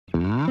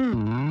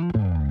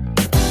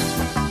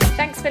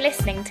Thanks for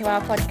listening to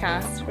our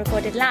podcast,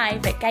 recorded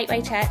live at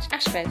Gateway Church,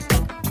 Ashford.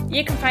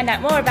 You can find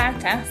out more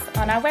about us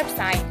on our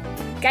website,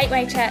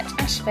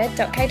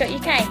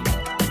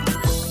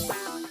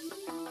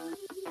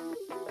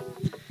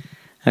 gatewaychurchashford.co.uk.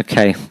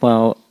 Okay,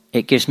 well,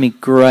 it gives me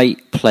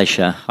great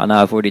pleasure, I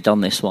know I've already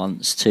done this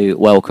once, to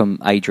welcome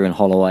Adrian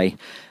Holloway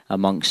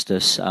amongst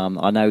us.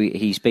 I know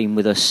he's been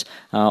with us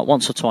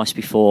once or twice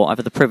before. I've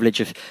had the privilege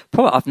of,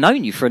 I've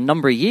known you for a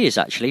number of years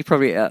actually,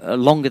 probably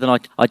longer than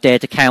I dare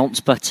to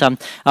count, but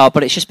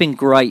it's just been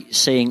great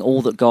seeing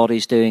all that God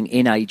is doing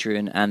in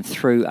Adrian and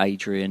through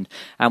Adrian,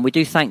 and we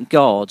do thank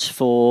God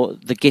for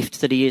the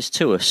gift that he is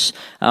to us,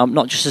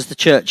 not just as the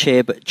church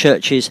here, but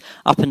churches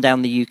up and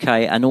down the UK,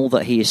 and all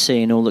that he is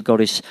seeing, all that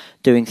God is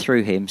doing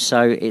through him.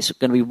 So it's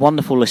going to be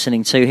wonderful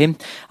listening to him.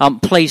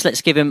 Please,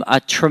 let's give him a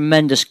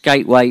tremendous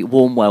Gateway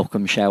warm welcome,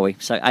 shall we?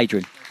 So,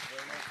 Adrian.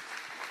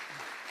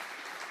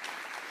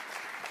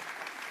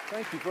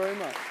 Thank you very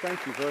much.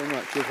 Thank you very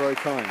much. You're very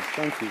kind.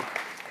 Thank you.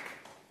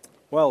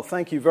 Well,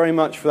 thank you very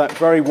much for that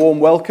very warm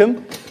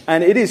welcome.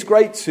 And it is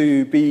great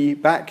to be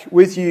back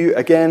with you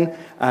again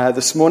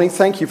this morning.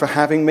 Thank you for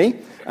having me.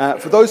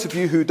 For those of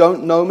you who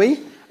don't know me,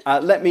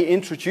 let me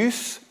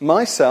introduce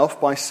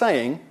myself by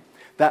saying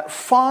that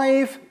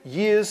 5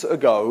 years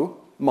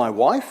ago, my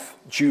wife,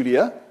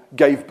 Julia,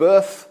 gave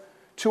birth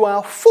to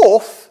our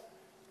fourth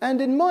and,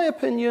 in my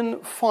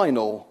opinion,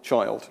 final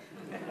child.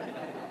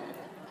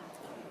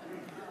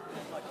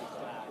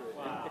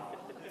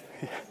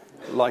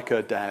 Like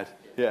her dad,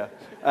 yeah.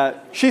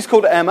 She's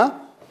called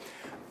Emma.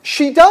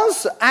 She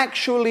does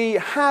actually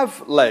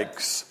have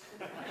legs.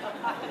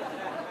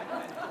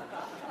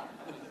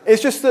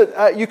 It's just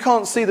that you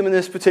can't see them in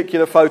this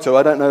particular photo.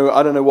 I don't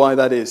know why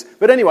that is.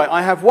 But anyway,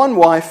 I have one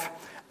wife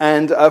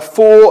and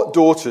 4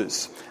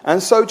 daughters.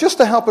 And so just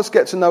to help us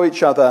get to know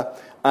each other,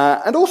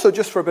 and also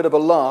just for a bit of a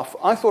laugh,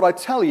 I thought I'd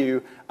tell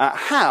you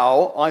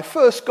how I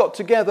first got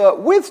together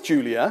with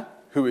Julia,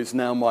 who is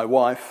now my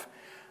wife,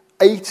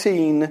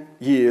 18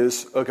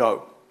 years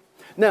ago.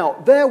 Now,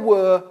 there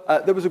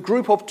was a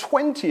group of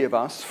 20 of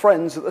us,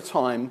 friends at the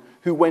time,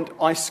 who went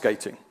ice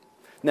skating.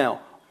 Now,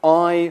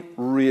 I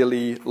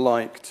really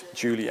liked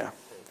Julia,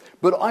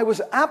 but I was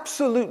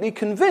absolutely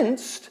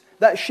convinced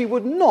that she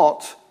would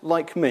not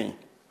like me,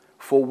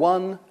 for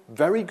one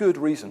very good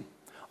reason.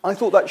 I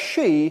thought that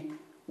she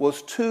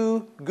was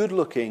too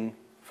good-looking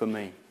for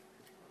me.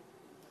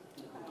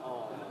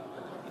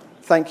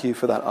 Thank you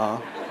for that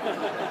R.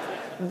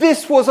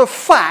 This was a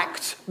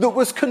fact that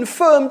was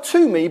confirmed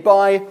to me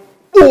by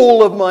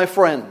all of my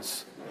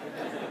friends.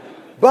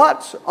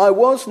 But I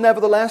was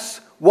nevertheless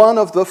one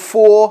of the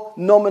 4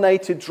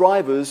 nominated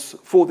drivers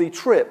for the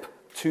trip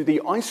to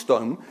the Ice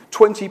Dome,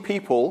 20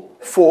 people,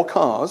 4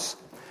 cars.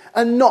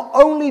 And not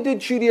only did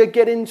Julia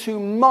get into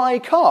my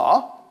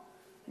car,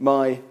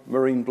 my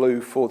marine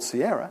blue Ford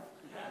Sierra,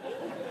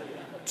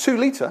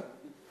 2-litre,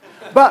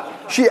 but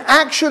she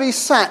actually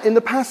sat in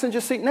the passenger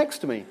seat next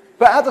to me.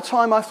 But at the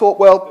time I thought,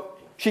 well,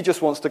 she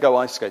just wants to go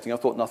ice skating. I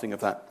thought nothing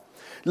of that.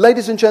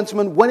 Ladies and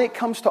gentlemen, when it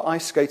comes to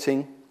ice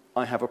skating,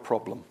 I have a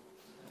problem.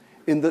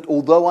 In that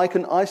although I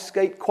can ice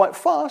skate quite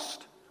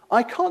fast,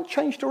 I can't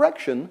change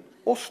direction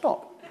or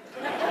stop.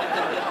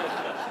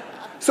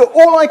 So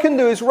all I can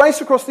do is race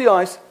across the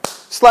ice,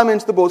 slam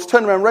into the boards,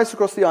 turn around, race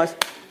across the ice,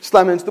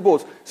 slam into the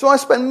boards. So I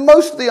spend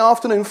most of the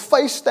afternoon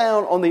face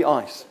down on the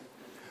ice.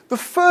 The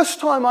first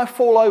time I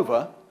fall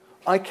over,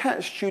 I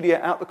catch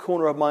Julia out the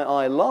corner of my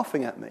eye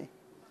laughing at me.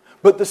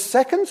 But the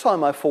second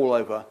time I fall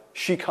over,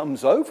 she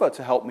comes over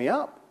to help me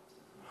up.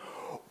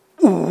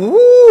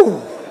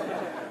 Ooh!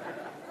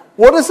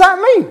 What does that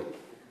mean?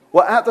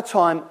 Well, at the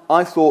time,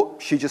 I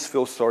thought she just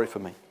feels sorry for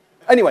me.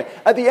 Anyway,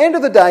 at the end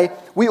of the day,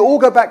 we all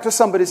go back to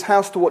somebody's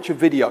house to watch a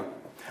video.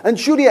 And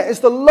Julia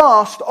is the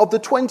last of the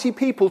 20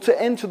 people to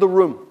enter the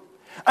room.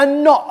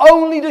 And not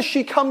only does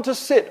she come to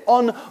sit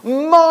on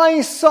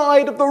my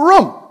side of the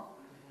room,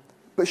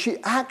 but she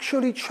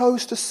actually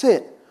chose to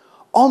sit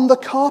on the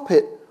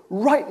carpet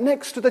right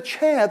next to the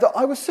chair that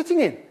I was sitting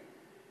in.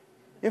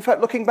 In fact,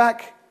 looking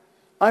back,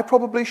 I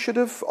probably should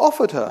have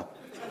offered her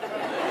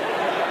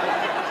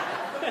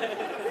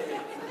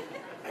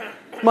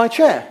my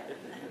chair.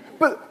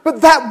 But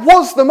that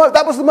was the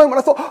moment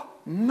I thought, oh,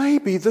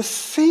 maybe the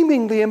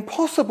seemingly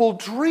impossible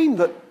dream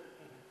that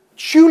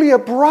Julia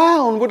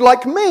Brown would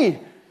like me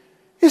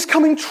is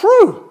coming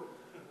true.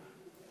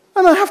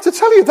 And I have to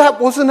tell you, that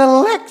was an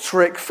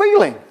electric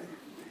feeling.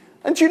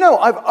 And you know,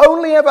 I've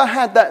only ever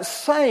had that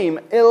same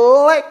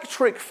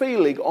electric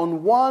feeling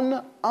on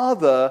one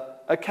other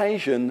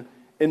occasion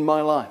in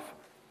my life.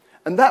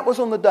 And that was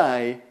on the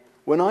day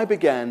when I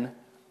began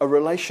a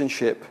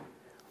relationship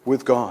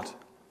with God.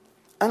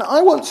 And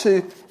I want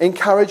to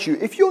encourage you,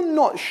 if you're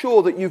not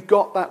sure that you've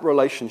got that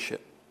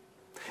relationship,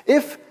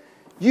 if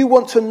you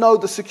want to know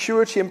the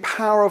security and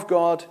power of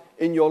God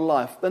in your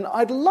life, then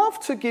I'd love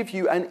to give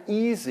you an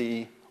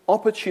easy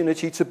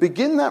opportunity to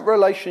begin that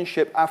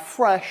relationship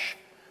afresh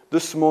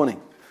this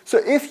morning. So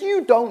if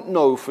you don't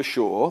know for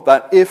sure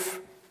that if,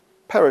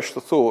 perish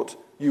the thought,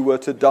 you were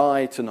to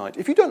die tonight,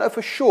 if you don't know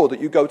for sure that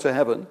you go to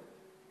heaven,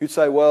 you'd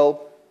say,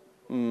 well,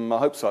 I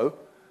hope so.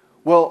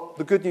 Well,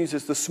 the good news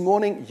is this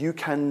morning you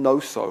can know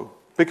so.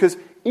 Because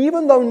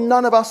even though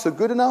none of us are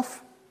good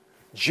enough,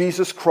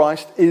 Jesus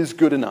Christ is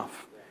good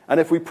enough. And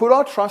if we put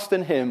our trust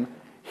in him,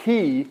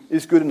 he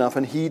is good enough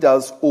and he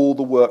does all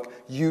the work.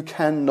 You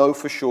can know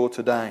for sure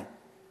today.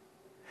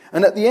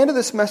 And at the end of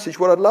this message,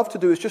 what I'd love to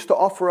do is just to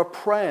offer a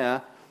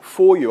prayer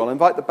for you. I'll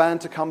invite the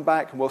band to come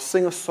back and we'll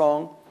sing a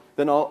song.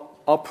 Then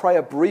I'll pray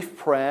a brief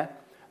prayer.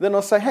 Then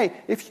I'll say, hey,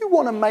 if you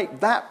want to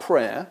make that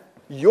prayer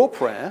your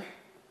prayer,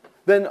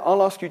 then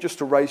I'll ask you just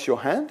to raise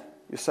your hand.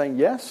 You're saying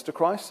yes to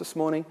Christ this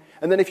morning.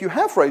 And then if you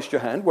have raised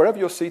your hand, wherever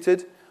you're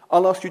seated,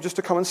 I'll ask you just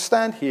to come and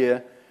stand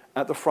here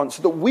at the front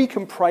so that we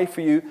can pray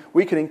for you,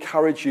 we can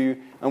encourage you,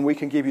 and we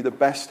can give you the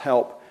best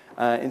help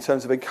in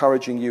terms of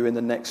encouraging you in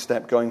the next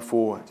step going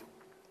forward.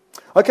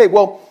 Okay,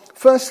 well,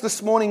 first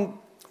this morning,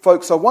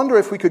 folks, I wonder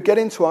if we could get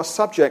into our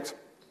subject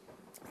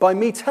by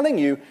me telling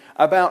you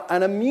about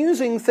an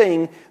amusing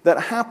thing that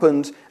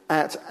happened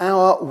at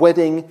our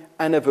wedding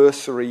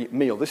anniversary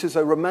meal. This is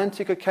a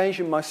romantic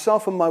occasion.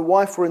 Myself and my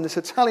wife were in this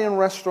Italian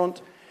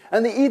restaurant,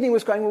 and the evening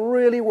was going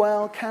really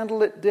well,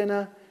 candlelit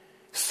dinner.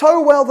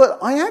 So well that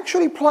I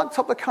actually plucked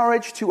up the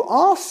courage to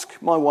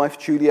ask my wife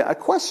Julia a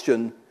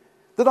question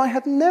that I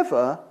had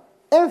never,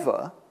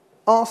 ever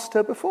asked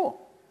her before.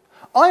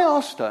 I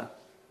asked her,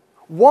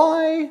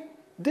 why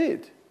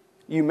did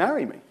you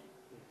marry me?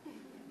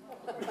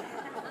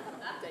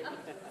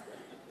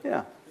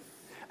 Yeah.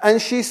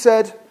 And she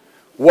said,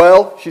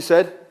 well, she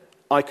said,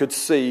 I could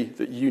see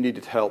that you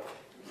needed help.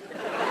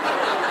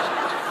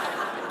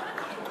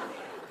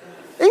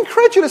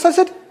 Incredulous. I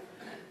said,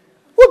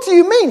 what do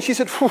you mean? She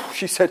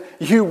said,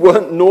 you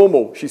weren't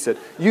normal. She said,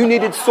 you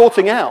needed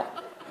sorting out.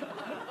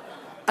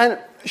 And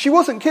she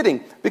wasn't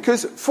kidding,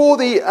 because for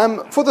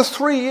the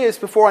 3 years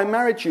before I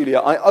married Julia,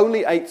 I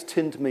only ate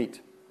tinned meat.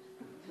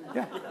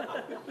 Yeah.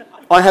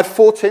 I had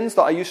 4 tins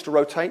that I used to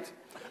rotate.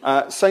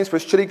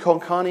 Sainsbury's chili con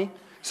carne,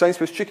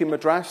 Sainsbury's chicken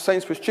madras,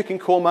 Sainsbury's chicken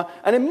korma,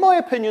 and in my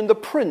opinion, the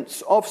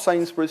prince of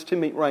Sainsbury's tin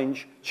meat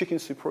range, chicken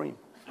supreme.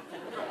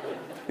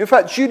 In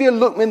fact, Julia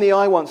looked me in the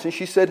eye once and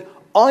she said,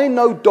 I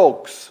know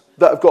dogs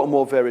that have got a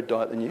more varied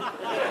diet than you.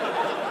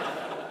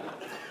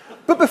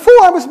 But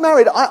before I was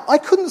married, I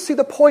couldn't see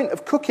the point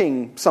of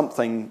cooking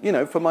something,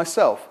 for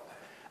myself.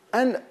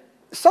 And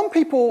some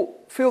people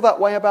feel that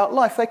way about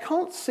life. They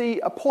can't see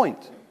a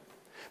point.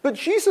 But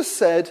Jesus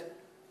said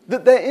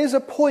that there is a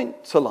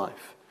point to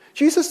life.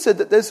 Jesus said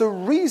that there's a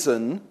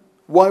reason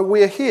why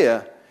we're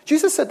here.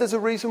 Jesus said there's a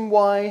reason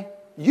why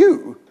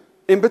you,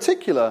 in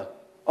particular,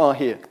 are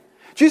here.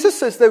 Jesus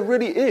says there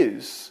really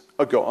is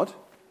a God,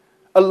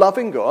 a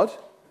loving God,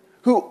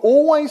 who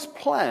always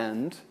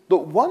planned that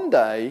one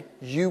day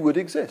you would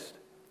exist.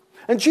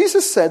 And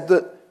Jesus said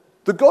that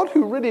the God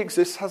who really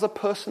exists has a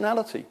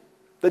personality,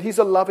 that he's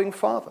a loving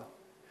Father.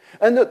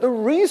 And that the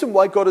reason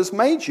why God has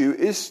made you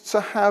is to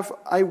have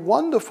a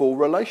wonderful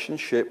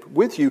relationship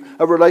with you,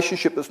 a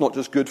relationship that's not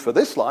just good for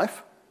this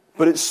life,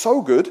 but it's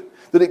so good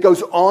that it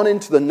goes on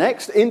into the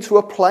next, into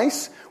a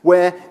place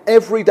where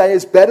every day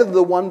is better than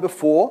the one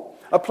before,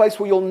 a place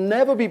where you'll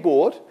never be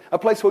bored, a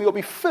place where you'll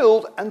be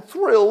filled and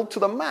thrilled to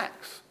the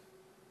max.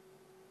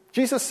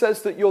 Jesus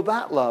says that you're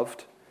that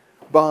loved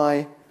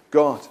by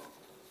God.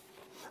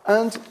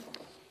 And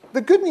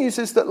the good news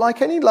is that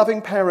like any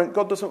loving parent,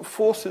 God doesn't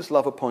force his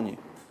love upon you.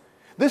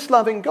 This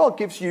loving God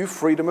gives you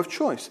freedom of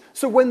choice.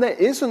 So when there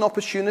is an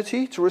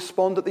opportunity to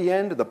respond at the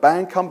end, and the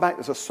band come back,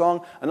 there's a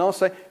song, and I'll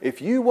say,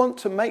 if you want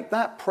to make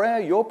that prayer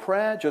your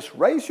prayer, just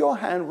raise your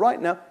hand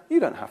right now. You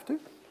don't have to.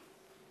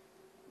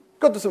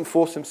 God doesn't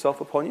force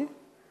himself upon you.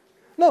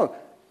 No,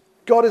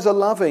 God is a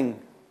loving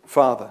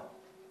Father.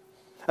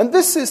 And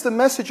this is the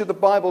message of the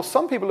Bible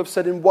some people have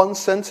said in one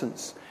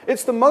sentence.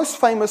 It's the most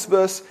famous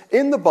verse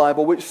in the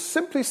Bible, which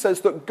simply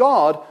says that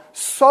God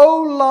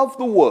so loved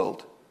the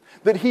world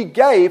that he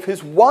gave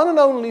his one and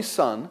only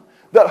Son,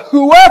 that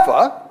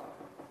whoever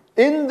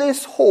in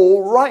this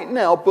hall right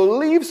now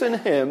believes in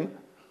him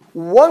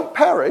won't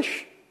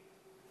perish,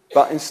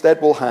 but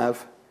instead will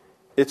have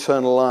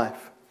eternal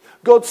life.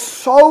 God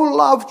so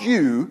loved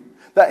you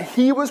that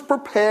he was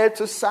prepared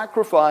to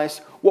sacrifice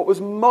what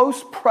was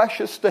most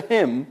precious to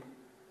him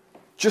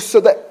just so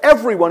that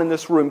everyone in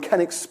this room can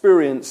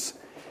experience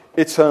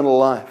eternal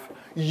life.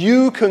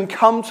 You can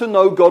come to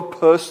know God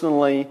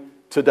personally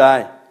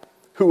today.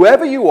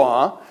 Whoever you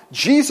are,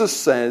 Jesus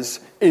says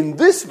in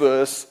this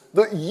verse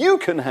that you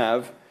can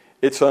have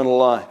eternal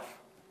life.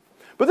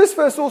 But this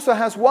verse also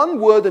has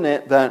one word in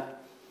it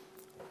that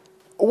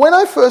when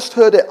I first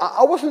heard it,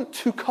 I wasn't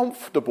too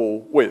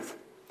comfortable with.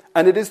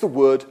 And it is the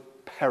word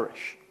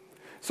perish.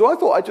 So I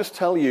thought I'd just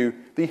tell you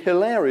the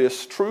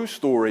hilarious true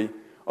story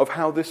of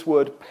how this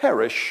word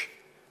perish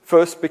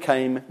first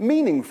became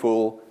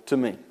meaningful to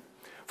me.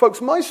 Folks,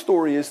 my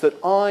story is that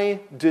I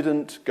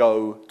didn't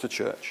go to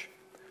church.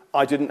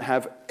 I didn't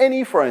have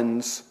any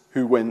friends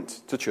who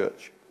went to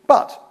church.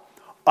 But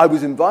I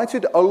was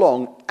invited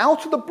along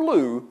out of the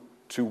blue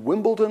to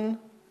Wimbledon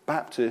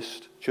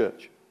Baptist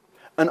Church.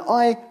 And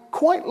I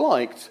quite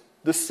liked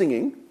the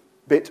singing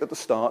bit at the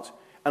start,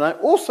 And I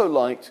also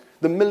liked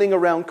the milling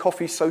around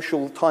coffee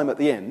social time at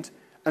the end.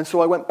 And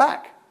so I went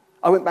back.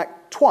 I went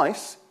back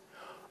twice.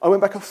 I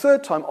went back a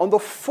third time. On the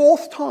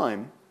fourth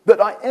time that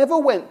I ever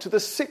went to the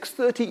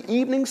 6:30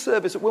 evening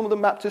service at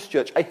Wimbledon Baptist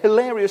Church, a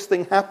hilarious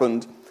thing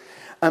happened.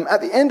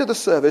 At the end of the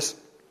service,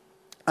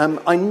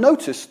 I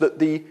noticed that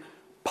the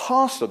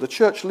pastor, the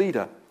church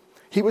leader,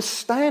 he was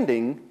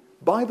standing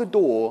by the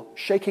door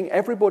shaking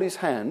everybody's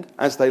hand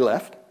as they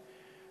left.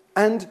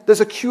 And there's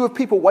a queue of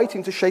people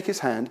waiting to shake his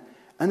hand.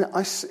 And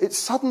it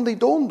suddenly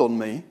dawned on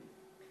me,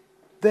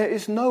 there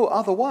is no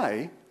other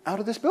way out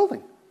of this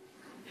building.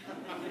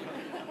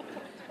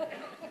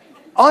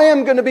 I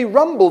am going to be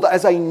rumbled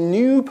as a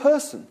new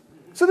person.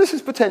 So this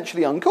is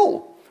potentially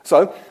uncool.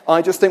 So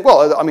I just think,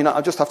 well, I mean,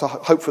 I just have to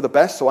hope for the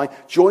best. So I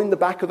join the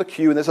back of the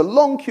queue, and there's a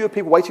long queue of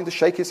people waiting to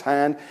shake his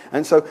hand.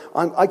 And so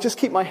I just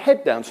keep my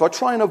head down. So I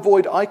try and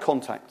avoid eye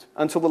contact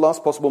until the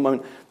last possible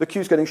moment. The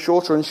queue's getting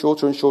shorter and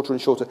shorter and shorter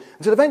and shorter.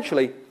 Until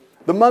eventually,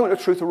 the moment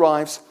of truth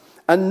arrives,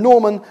 and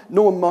Norman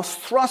Moss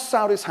thrusts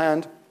out his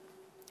hand,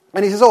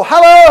 and he says, oh,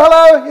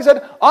 hello. He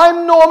said,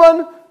 I'm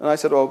Norman. And I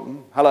said,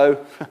 oh,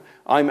 hello,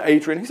 I'm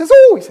Adrian. He says,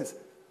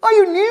 are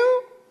you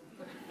new?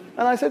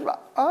 And I said,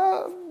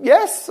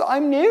 yes,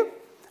 I'm new.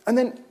 And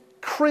then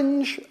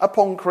cringe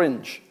upon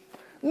cringe.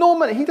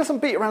 Norman, he doesn't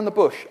beat around the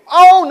bush.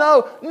 Oh,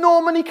 no.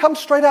 Norman, he comes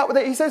straight out with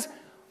it. He says,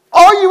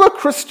 are you a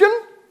Christian?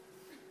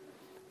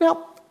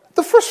 Now,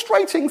 the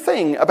frustrating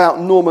thing about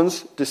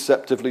Norman's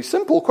deceptively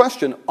simple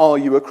question, are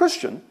you a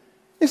Christian,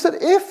 is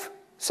that if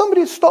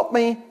somebody had stopped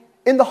me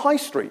in the high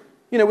street,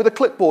 with a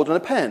clipboard and a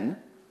pen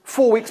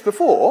 4 weeks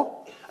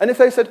before, and if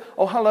they said,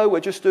 oh, hello, we're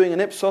just doing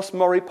an Ipsos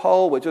Mori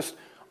poll, we're just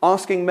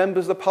asking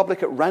members of the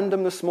public at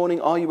random this morning,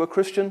 are you a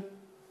Christian?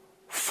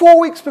 4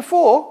 weeks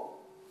before,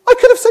 I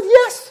could have said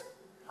yes.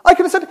 I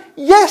could have said,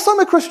 yes, I'm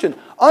a Christian.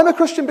 I'm a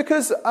Christian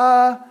because,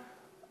 I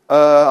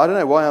don't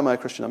know, why am I a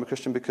Christian? I'm a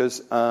Christian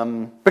because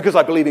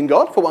I believe in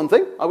God, for one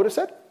thing, I would have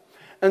said.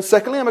 And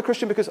secondly, I'm a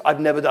Christian because I've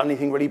never done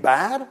anything really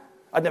bad.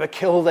 I've never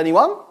killed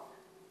anyone.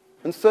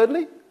 And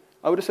thirdly,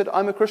 I would have said,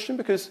 I'm a Christian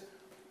because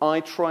I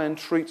try and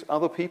treat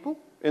other people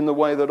in the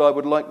way that I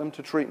would like them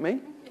to treat me.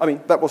 I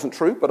mean, that wasn't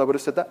true, but I would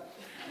have said that.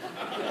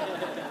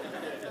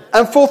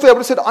 And fourthly, I would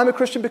have said, I'm a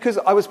Christian because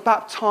I was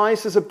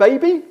baptized as a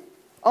baby,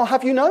 I'll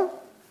have you know.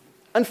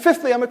 And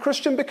fifthly, I'm a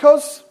Christian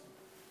because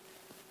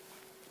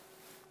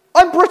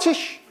I'm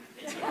British.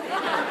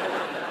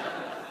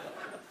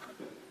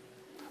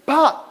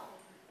 But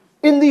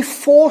in the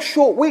 4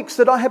 short weeks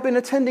that I had been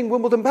attending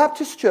Wimbledon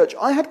Baptist Church,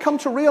 I had come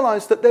to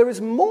realize that there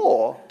is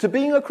more to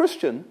being a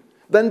Christian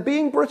than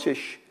being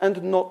British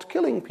and not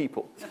killing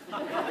people.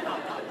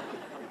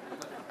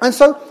 And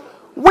so,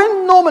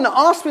 when Norman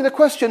asked me the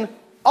question,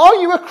 are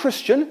you a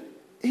Christian?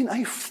 In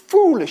a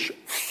foolish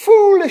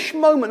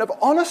moment of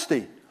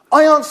honesty,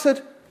 I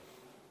answered,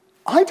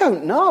 I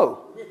don't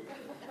know.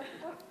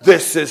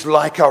 This is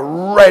like a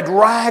red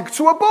rag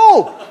to a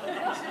bull.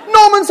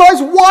 Norman's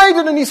eyes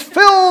widen and he's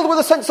filled with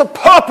a sense of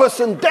purpose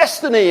and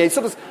destiny.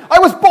 I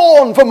was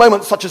born for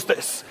moments such as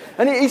this.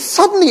 And he's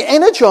suddenly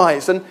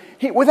energized, and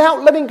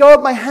without letting go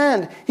of my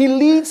hand, he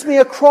leads me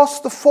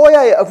across the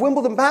foyer of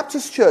Wimbledon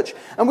Baptist Church,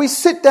 and we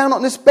sit down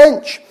on this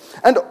bench,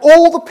 and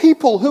all the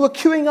people who are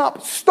queuing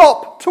up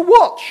stop to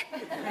watch.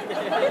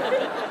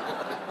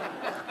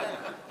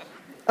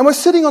 And we're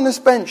sitting on this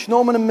bench,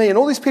 Norman and me, and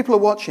all these people are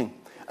watching.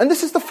 And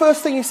this is the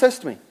first thing he says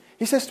to me.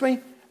 He says to me,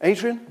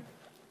 Adrian,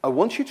 I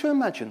want you to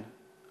imagine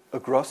a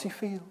grassy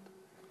field.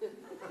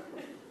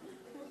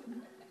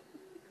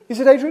 He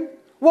said, Adrian,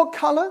 what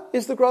colour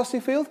is the grassy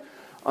field?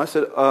 I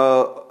said,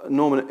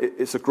 Norman,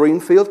 it's a green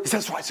field. He said,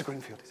 that's right, it's a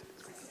green field.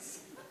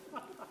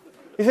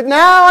 He said,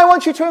 now I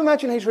want you to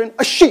imagine, Adrian,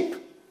 a sheep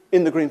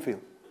in the green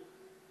field.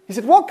 He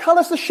said, what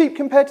colour's the sheep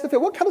compared to the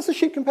field? What colour's the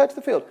sheep compared to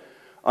the field?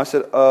 I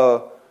said,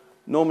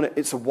 Norman,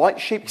 it's a white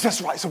sheep. He says,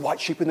 that's right, it's a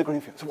white sheep in the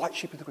green field. It's a white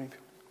sheep in the green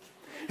field.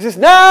 He says,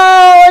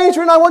 now,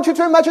 Adrian, I want you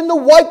to imagine the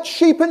white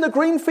sheep in the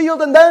green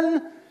field, and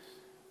then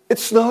it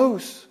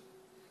snows.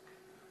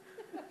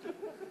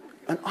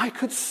 And I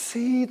could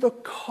see the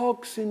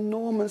cogs in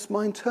Norman's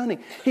mind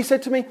turning. He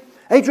said to me,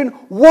 Adrian,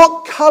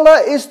 what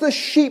colour is the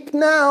sheep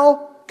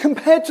now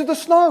compared to the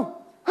snow?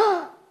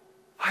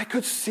 I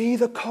could see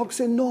the cogs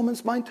in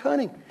Norman's mind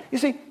turning. You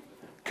see,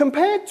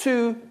 compared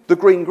to the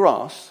green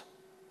grass,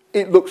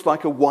 it looks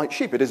like a white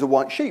sheep. It is a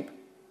white sheep.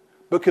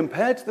 But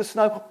compared to the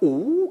snow,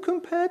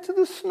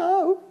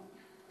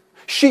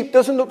 sheep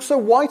doesn't look so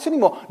white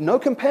anymore. No,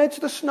 compared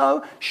to the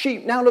snow,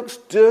 sheep now looks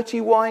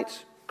dirty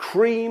white,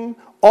 cream,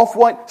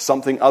 off-white,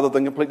 something other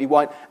than completely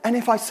white. And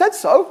if I said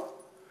so,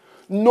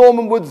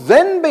 Norman would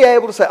then be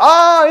able to say,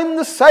 in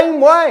the same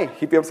way.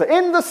 He'd be able to say,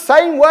 in the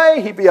same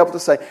way. He'd be able to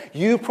say,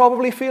 you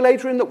probably feel,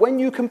 Adrian, that when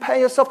you compare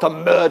yourself to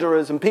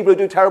murderers and people who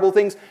do terrible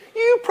things,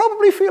 you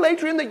probably feel,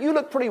 Adrian, that you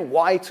look pretty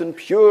white and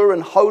pure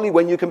and holy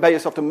when you compare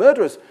yourself to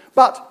murderers.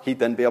 But he'd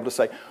then be able to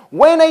say,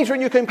 when,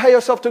 Adrian, you compare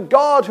yourself to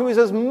God, who is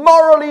as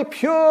morally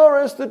pure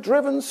as the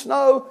driven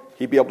snow,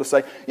 he'd be able to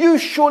say, you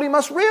surely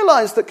must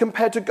realize that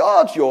compared to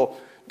God, you're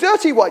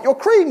dirty white, you're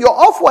cream, you're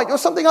off-white, you're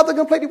something other than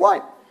completely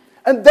white.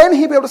 And then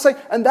he'd be able to say,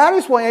 and that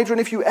is why, Adrian,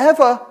 if you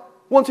ever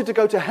wanted to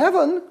go to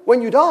heaven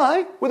when you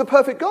die with a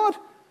perfect God,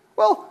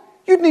 well,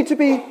 you'd need to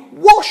be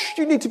washed,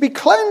 you'd need to be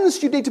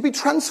cleansed, you'd need to be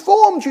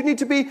transformed, you'd need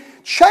to be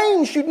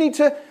changed, you'd need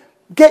to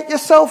get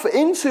yourself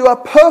into a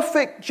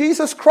perfect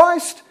Jesus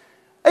Christ.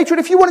 Adrian,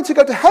 if you wanted to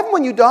go to heaven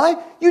when you die,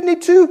 you'd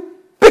need to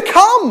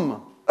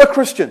become a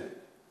Christian.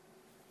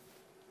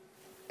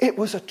 It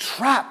was a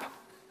trap.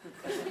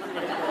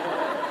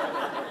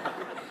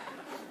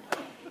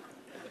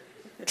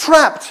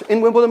 Trapped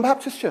in Wimbledon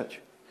Baptist Church.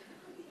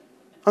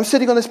 I'm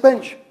sitting on this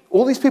bench.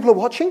 All these people are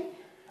watching.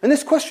 And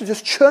this question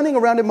just churning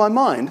around in my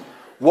mind.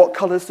 What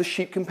colour is the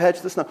sheep compared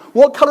to the snow?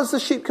 What colour is the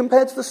sheep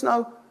compared to the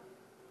snow?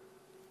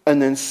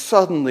 And then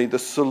suddenly the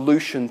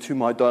solution to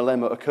my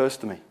dilemma occurs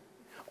to me.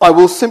 I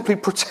will simply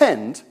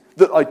pretend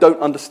that I don't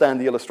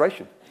understand the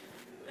illustration.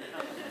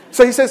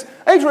 So he says,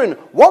 Adrian,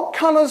 what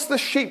colour's the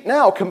sheep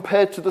now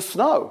compared to the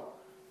snow?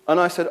 And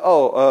I said,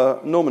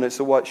 Norman, it's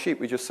a white sheep.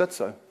 We just said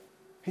so.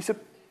 He said,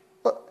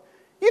 but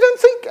you don't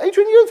think,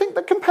 Adrian, you don't think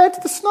that compared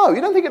to the snow,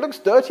 you don't think it looks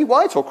dirty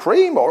white or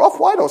cream or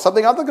off-white or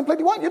something other than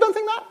completely white? You don't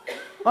think that?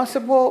 I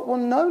said, well,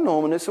 no,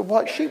 Norman, it's a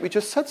white sheep. We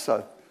just said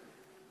so.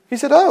 He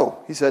said,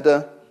 He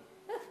said,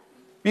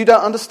 you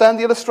don't understand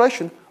the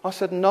illustration? I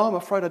said, no, I'm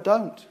afraid I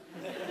don't.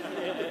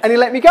 And he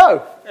let me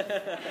go.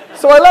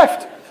 So I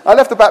left. I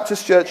left the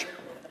Baptist church.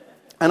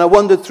 And I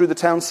wandered through the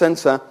town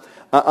centre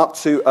up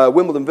to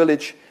Wimbledon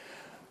Village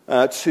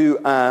to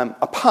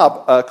a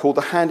pub called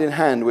the Hand in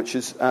Hand, which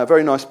is a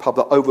very nice pub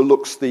that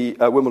overlooks the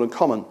Wimbledon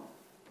Common.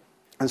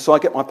 And so I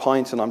get my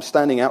pint and I'm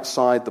standing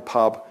outside the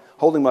pub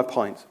holding my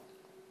pint.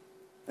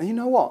 And you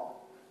know what?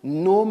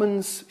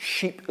 Norman's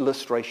sheep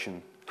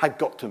illustration had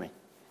got to me.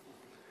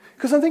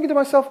 Because I'm thinking to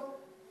myself,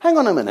 hang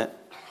on a minute.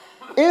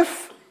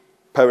 If,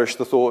 perish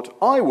the thought,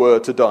 I were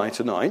to die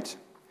tonight,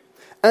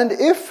 and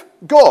if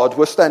God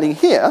were standing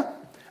here,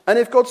 and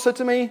if God said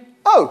to me,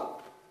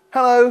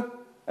 hello,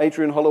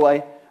 Adrian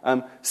Holloway,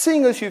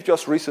 seeing as you've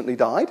just recently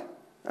died,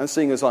 and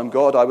seeing as I'm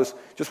God, I was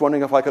just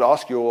wondering if I could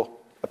ask your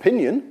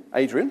opinion,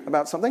 Adrian,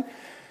 about something.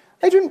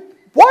 Adrian,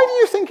 why do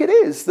you think it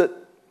is that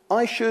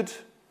I should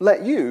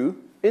let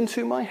you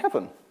into my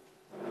heaven?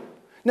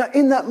 Now,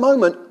 in that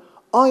moment,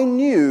 I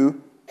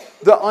knew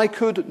that I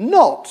could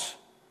not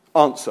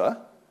answer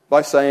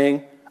by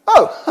saying,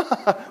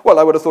 well,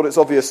 I would have thought it's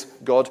obvious,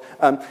 God.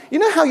 You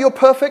know how you're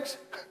perfect?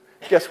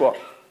 Guess what?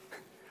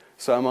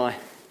 So am I.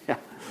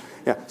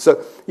 Yeah.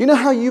 So, you know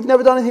how you've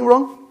never done anything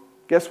wrong?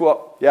 Guess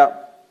what? Yeah.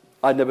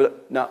 I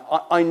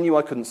knew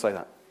I couldn't say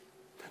that.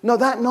 No,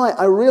 that night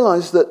I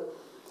realized that,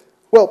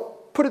 well,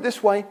 put it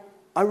this way,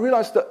 I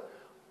realized that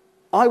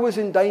I was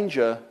in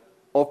danger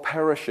of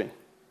perishing.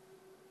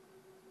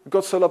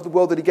 God so loved the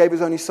world that he gave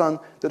his only son,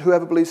 that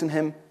whoever believes in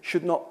him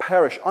should not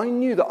perish. I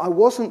knew that I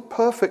wasn't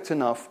perfect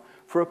enough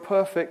for a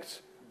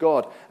perfect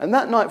God. And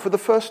that night, for the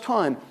first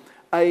time,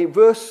 a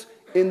verse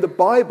in the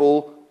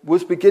Bible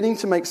was beginning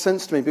to make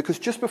sense to me, because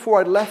just before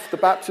I left the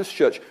Baptist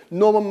church,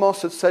 Norman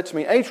Moss had said to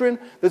me, Adrian,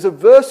 there's a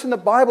verse in the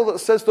Bible that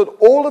says that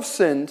all have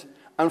sinned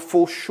and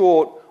fall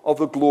short of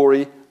the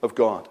glory of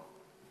God.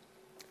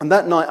 And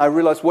that night I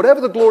realized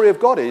whatever the glory of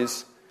God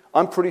is,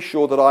 I'm pretty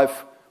sure that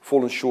I've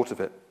fallen short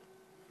of it.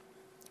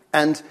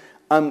 And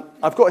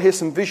I've got here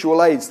some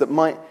visual aids that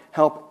might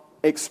help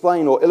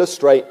explain or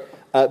illustrate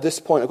this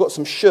point. I've got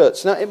some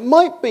shirts. Now, it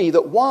might be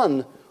that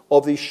one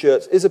of these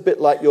shirts is a bit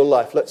like your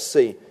life. Let's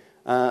see.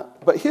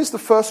 But here's the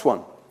first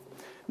one.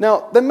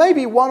 Now, there may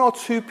be one or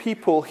two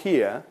people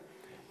here,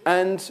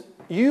 and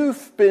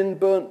you've been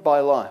burnt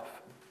by life.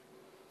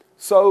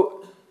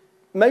 So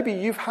maybe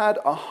you've had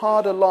a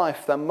harder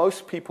life than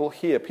most people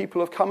here.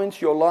 People have come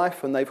into your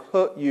life and they've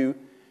hurt you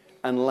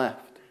and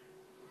left.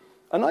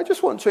 And I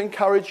just want to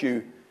encourage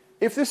you,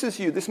 if this is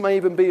you, this may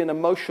even be an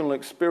emotional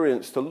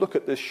experience to look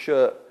at this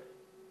shirt.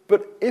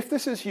 But if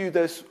this is you,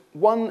 there's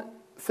one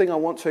thing I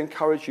want to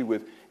encourage you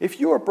with. If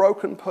you're a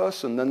broken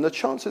person, then the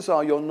chances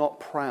are you're not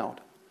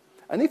proud.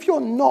 And if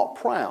you're not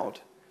proud,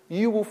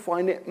 you will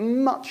find it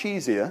much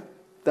easier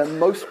than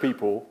most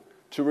people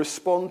to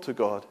respond to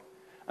God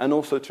and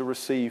also to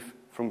receive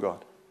from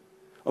God.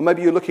 Or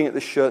maybe you're looking at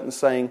this shirt and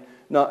saying,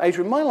 no,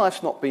 Adrian, my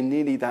life's not been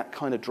nearly that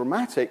kind of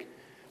dramatic.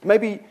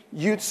 Maybe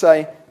you'd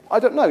say, I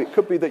don't know, it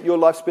could be that your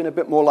life's been a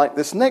bit more like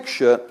this next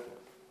shirt.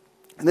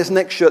 And this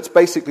next shirt's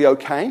basically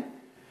okay.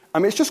 I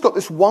mean, it's just got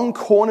this one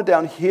corner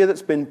down here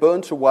that's been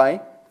burnt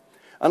away.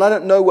 And I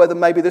don't know whether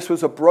maybe this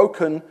was a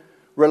broken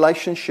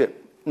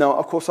relationship. Now,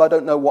 of course, I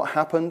don't know what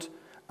happened.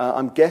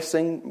 I'm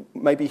guessing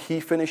maybe he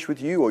finished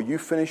with you, or you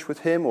finished with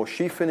him, or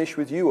she finished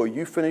with you, or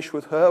you finished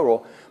with her,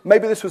 or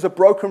maybe this was a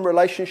broken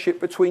relationship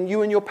between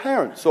you and your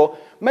parents, or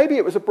maybe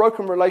it was a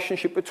broken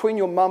relationship between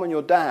your mum and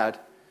your dad,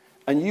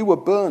 and you were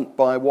burnt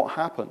by what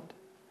happened.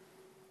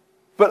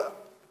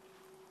 But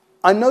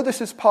I know this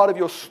is part of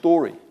your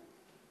story,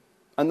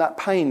 and that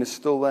pain is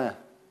still there.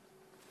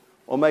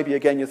 Or maybe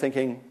again you're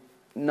thinking,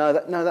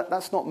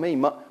 that's not me.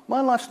 My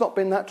life's not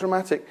been that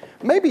dramatic.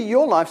 Maybe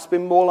your life's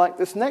been more like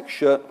this next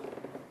shirt.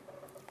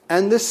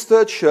 And this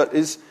third shirt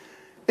is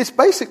it's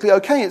basically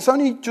okay. It's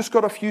only just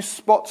got a few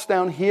spots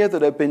down here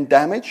that have been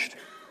damaged.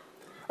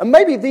 And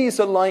maybe these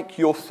are like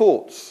your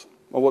thoughts.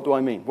 Well, what do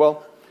I mean?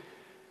 Well,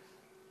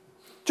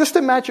 just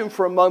imagine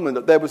for a moment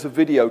that there was a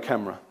video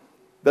camera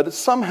that had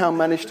somehow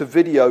managed to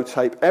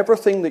videotape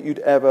everything that you'd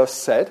ever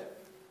said,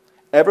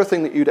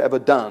 everything that you'd ever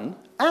done,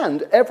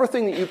 and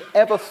everything that you've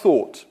ever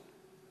thought.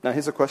 Now,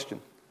 here's a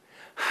question.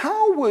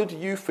 How would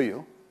you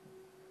feel?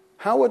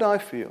 How would I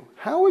feel?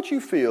 How would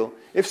you feel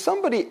if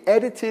somebody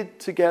edited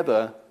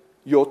together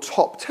your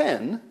top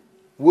 10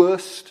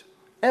 worst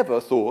ever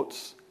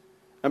thoughts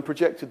and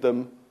projected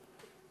them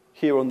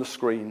here on the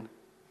screen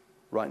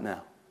right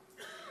now?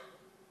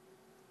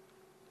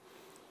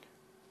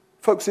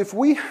 Folks, if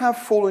we have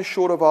fallen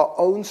short of our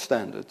own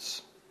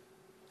standards,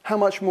 how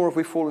much more have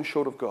we fallen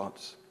short of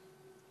God's?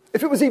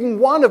 If it was even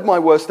one of my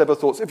worst ever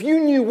thoughts, if you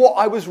knew what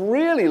I was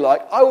really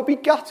like, I would be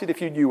gutted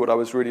if you knew what I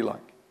was really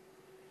like.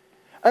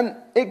 And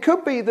it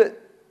could be that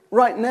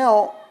right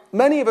now,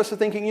 many of us are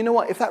thinking, you know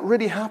what, if that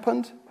really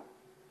happened,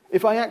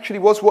 if I actually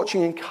was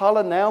watching in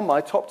color now my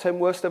top 10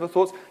 worst ever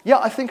thoughts, yeah,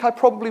 I think I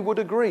probably would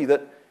agree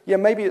that, yeah,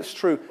 maybe it's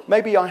true.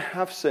 Maybe I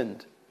have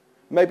sinned.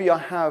 Maybe I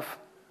have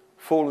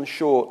fallen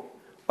short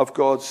of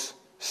God's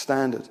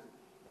standard.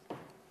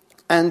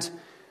 And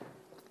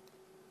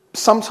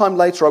sometime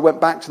later, I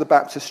went back to the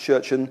Baptist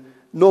church, and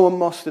Norman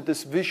Moss did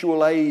this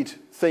visual aid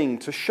thing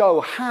to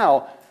show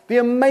how the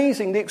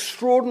amazing, the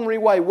extraordinary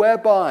way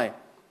whereby,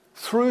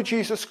 through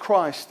Jesus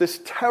Christ, this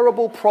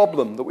terrible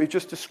problem that we've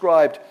just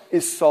described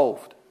is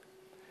solved.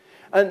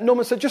 And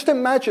Norman said, just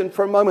imagine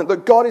for a moment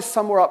that God is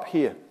somewhere up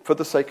here, for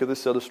the sake of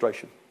this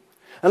illustration.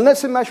 And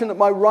let's imagine that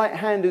my right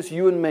hand is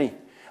you and me.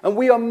 And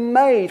we are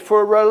made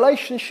for a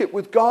relationship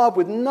with God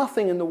with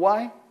nothing in the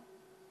way.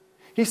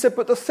 He said,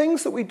 but the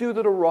things that we do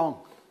that are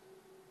wrong,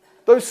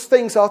 those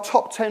things, our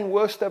top 10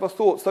 worst ever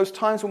thoughts, those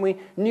times when we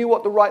knew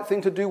what the right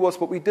thing to do was,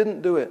 but we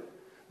didn't do it,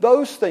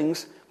 those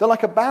things, they're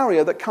like a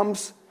barrier that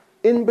comes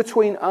in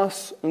between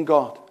us and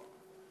God.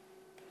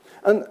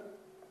 And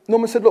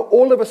Norman said, look,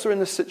 all of us are in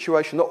this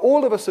situation, that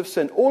all of us have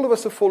sinned, all of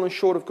us have fallen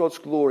short of God's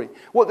glory.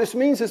 What this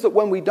means is that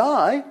when we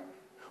die,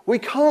 we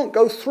can't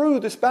go through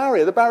this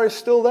barrier. The barrier is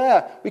still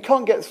there. We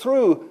can't get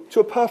through to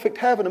a perfect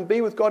heaven and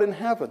be with God in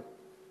heaven.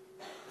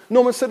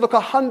 Norman said, look,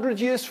 100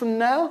 years from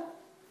now,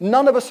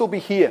 none of us will be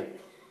here,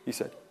 he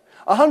said.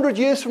 100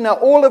 years from now,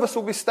 all of us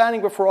will be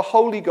standing before a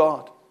holy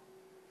God.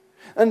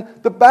 And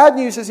the bad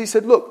news is, he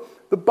said,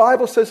 look, the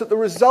Bible says that the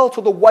result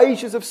or the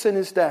wages of sin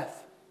is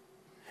death.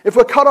 If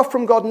we're cut off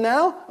from God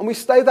now and we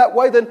stay that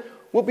way, then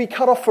we'll be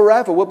cut off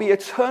forever. We'll be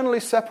eternally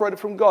separated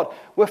from God.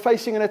 We're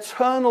facing an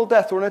eternal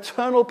death or an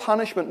eternal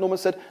punishment. Norman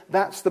said,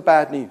 that's the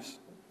bad news.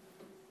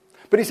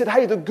 But he said,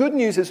 hey, the good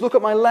news is, look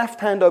at my left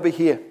hand over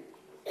here.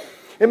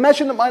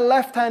 Imagine that my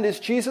left hand is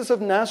Jesus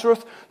of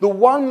Nazareth, the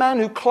one man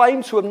who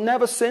claimed to have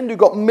never sinned, who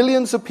got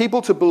millions of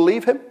people to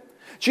believe him.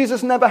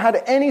 Jesus never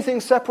had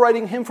anything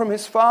separating him from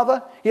his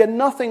Father. He had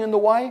nothing in the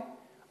way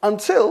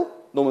until,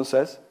 Norman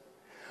says,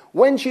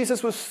 when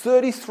Jesus was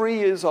 33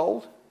 years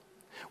old,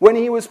 when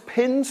he was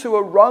pinned to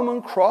a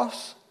Roman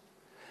cross,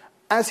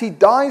 as he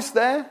dies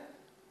there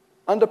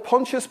under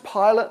Pontius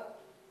Pilate,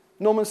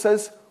 Norman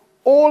says,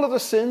 all of the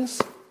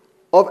sins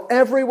of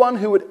everyone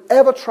who would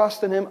ever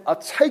trust in him are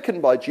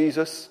taken by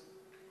Jesus.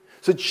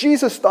 So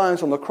Jesus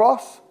dies on the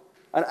cross,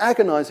 an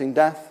agonizing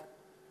death.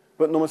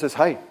 But Norman says,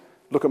 hey,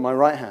 look at my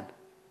right hand.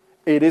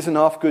 It isn't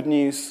half good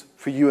news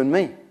for you and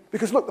me.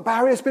 Because look, the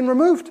barrier's been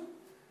removed.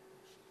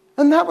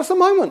 And that was the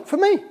moment for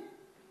me.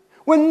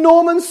 When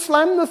Norman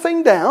slammed the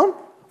thing down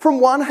from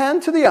one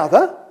hand to the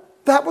other,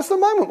 that was the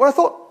moment where I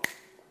thought,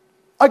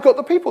 I got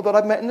the people that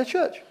I'd met in the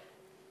church.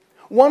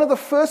 One of the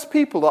first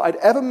people that I'd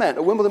ever met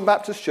at Wimbledon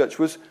Baptist Church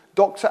was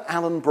Dr.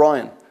 Alan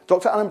Bryan.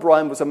 Dr. Alan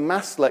Bryan was a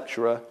maths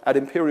lecturer at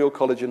Imperial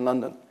College in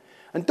London.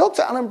 And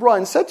Dr. Alan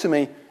Bryan said to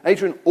me,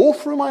 Adrian, all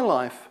through my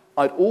life,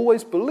 I'd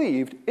always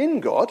believed in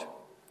God,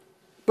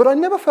 but I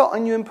never felt I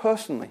knew him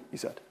personally, he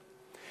said.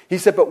 He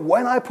said, but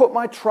when I put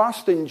my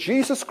trust in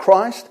Jesus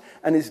Christ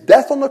and his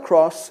death on the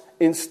cross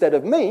instead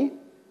of me,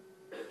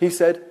 he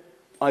said,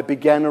 I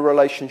began a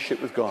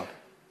relationship with God.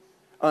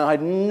 And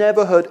I'd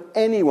never heard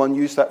anyone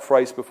use that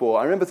phrase before.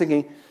 I remember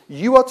thinking,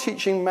 you are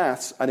teaching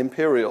maths at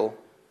Imperial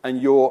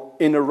and you're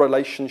in a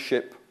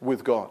relationship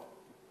with God.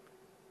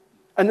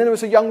 And then there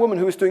was a young woman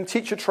who was doing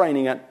teacher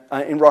training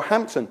in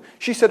Roehampton.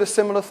 She said a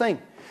similar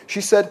thing.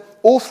 She said,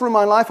 all through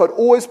my life I'd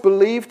always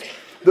believed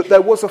that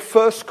there was a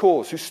first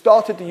cause who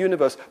started the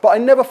universe, but I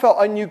never felt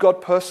I knew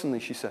God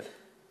personally, she said.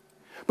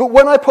 But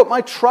when I put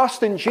my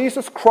trust in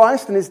Jesus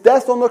Christ and his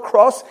death on the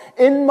cross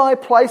in my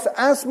place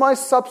as my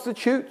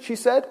substitute, she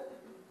said,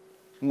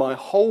 my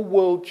whole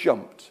world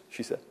jumped,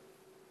 she said.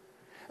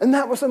 And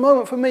that was the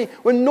moment for me.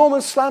 When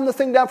Norman slammed the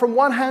thing down from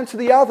one hand to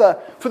the other,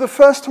 for the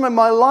first time in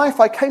my life,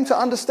 I came to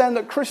understand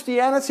that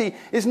Christianity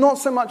is not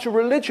so much a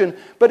religion,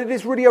 but it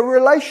is really a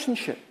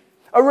relationship.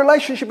 A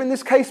relationship, in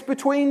this case,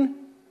 between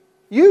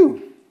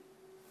you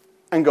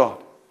and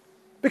God.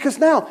 Because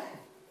now,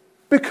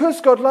 because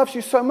God loves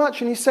you so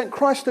much and he sent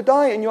Christ to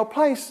die in your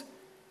place,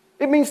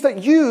 it means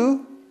that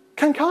you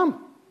can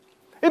come.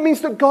 It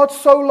means that God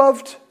so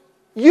loved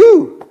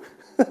you.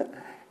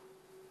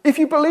 If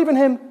you believe in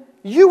him,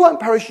 you won't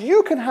perish.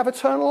 You can have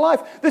eternal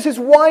life. This is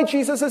why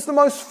Jesus is the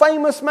most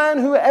famous man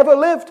who ever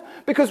lived.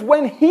 Because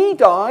when he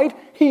died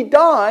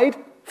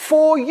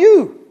for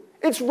you.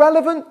 It's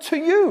relevant to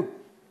you.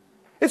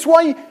 It's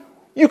why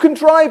you can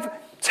drive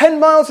 10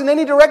 miles in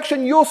any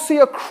direction, you'll see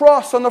a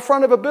cross on the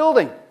front of a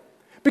building.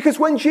 Because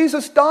when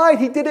Jesus died,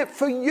 he did it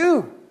for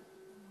you.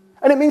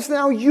 And it means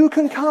now you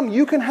can come,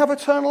 you can have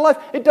eternal life.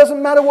 It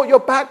doesn't matter what your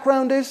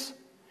background is.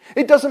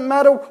 It doesn't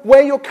matter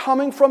where you're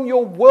coming from,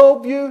 your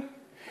worldview.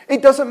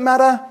 It doesn't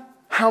matter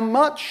how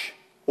much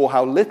or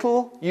how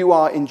little you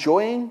are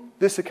enjoying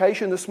this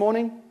occasion this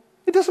morning.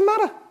 It doesn't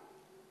matter.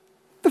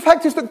 The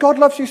fact is that God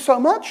loves you so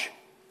much,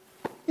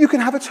 you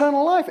can have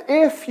eternal life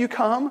if you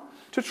come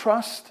to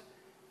trust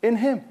in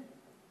him.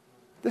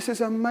 This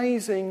is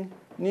amazing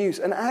news.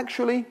 And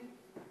actually,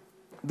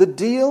 the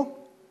deal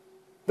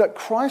that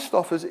Christ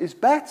offers is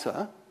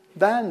better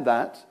than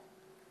that,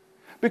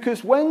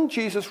 because when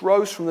Jesus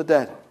rose from the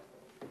dead,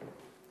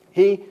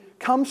 he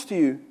comes to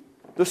you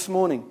this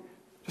morning.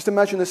 Just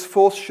imagine this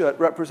fourth shirt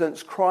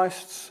represents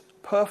Christ's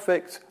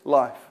perfect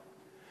life.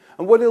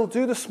 And what he'll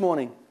do this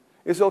morning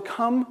is he'll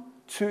come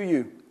to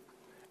you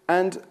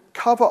and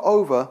cover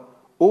over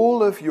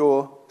all of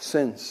your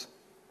sins,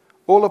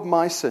 all of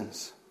my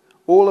sins,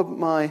 all of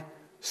my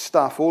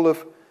stuff, all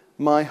of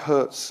my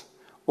hurts,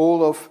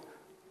 all of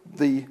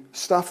the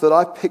stuff that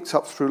I've picked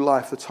up through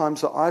life, the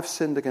times that I've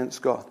sinned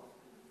against God,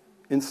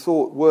 in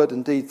thought, word,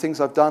 and deed, things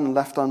I've done and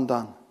left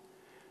undone.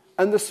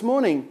 And this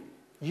morning,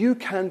 you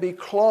can be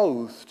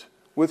clothed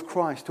with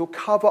Christ. He'll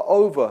cover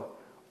over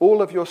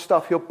all of your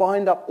stuff. He'll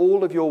bind up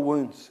all of your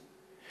wounds.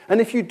 And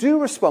if you do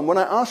respond, when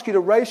I ask you to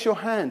raise your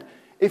hand,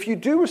 if you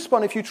do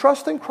respond, if you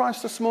trust in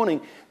Christ this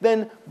morning,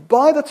 then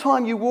by the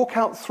time you walk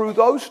out through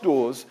those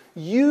doors,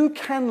 you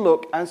can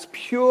look as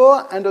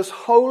pure and as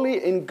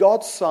holy in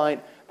God's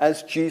sight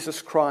as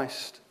Jesus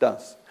Christ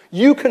does.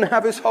 You can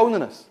have his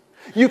holiness.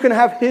 You can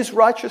have his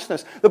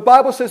righteousness. The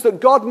Bible says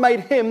that God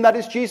made him, that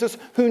is Jesus,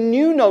 who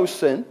knew no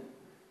sin,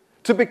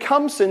 to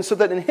become sin so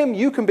that in him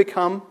you can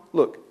become,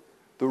 look,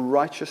 the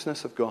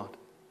righteousness of God.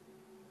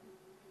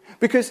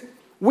 Because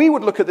we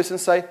would look at this and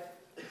say,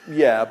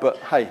 yeah, but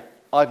hey,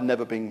 I've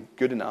never been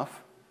good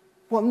enough.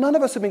 Well, none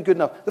of us have been good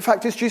enough. The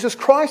fact is, Jesus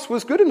Christ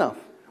was good enough.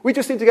 We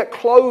just need to get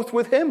clothed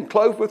with him,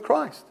 clothed with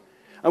Christ.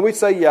 And we'd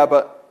say, yeah,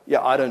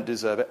 I don't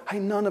deserve it. Hey,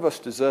 none of us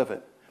deserve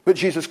it. But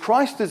Jesus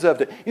Christ deserved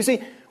it. You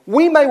see,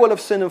 we may well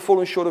have sinned and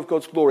fallen short of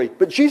God's glory,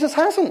 but Jesus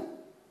hasn't.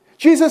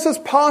 Jesus has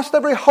passed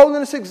every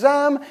holiness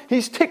exam.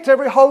 He's ticked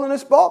every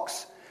holiness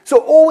box. So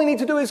all we need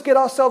to do is get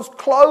ourselves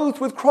clothed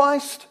with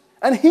Christ,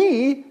 and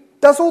he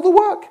does all the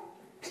work.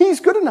 He's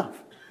good enough.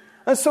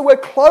 And so we're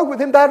clothed with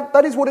him.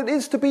 That is what it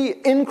is to be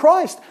in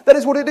Christ. That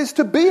is what it is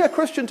to be a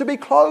Christian, to be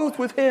clothed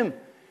with him.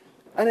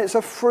 And it's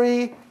a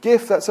free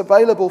gift that's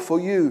available for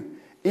you,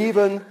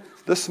 even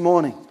this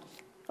morning.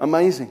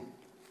 Amazing.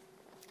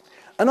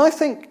 And I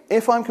think,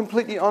 if I'm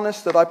completely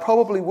honest, that I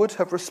probably would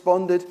have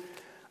responded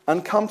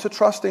and come to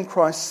trust in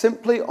Christ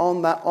simply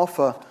on that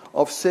offer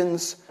of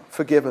sins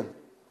forgiven.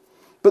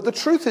 But the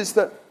truth is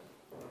that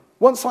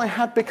once I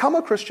had become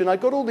a Christian, I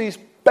got all these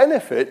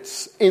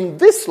benefits in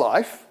this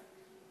life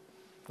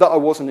that I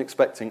wasn't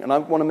expecting. And I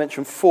want to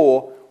mention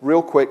 4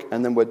 real quick,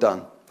 and then we're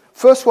done.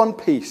 First one,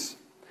 peace.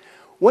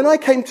 When I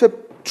came to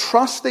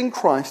trust in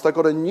Christ, I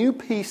got a new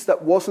peace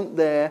that wasn't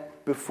there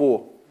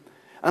before.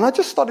 And I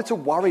just started to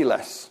worry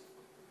less.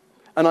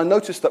 And I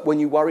noticed that when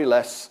you worry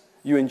less,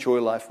 you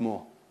enjoy life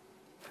more.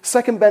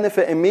 Second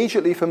benefit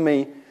immediately for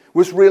me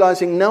was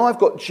realizing now I've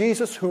got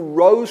Jesus who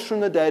rose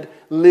from the dead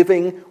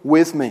living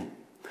with me.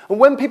 And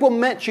when people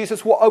met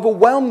Jesus, what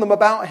overwhelmed them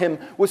about him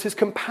was his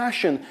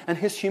compassion and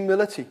his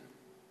humility.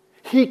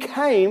 He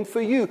came for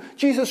you.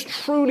 Jesus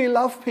truly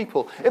loved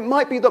people. It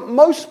might be that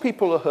most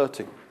people are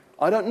hurting.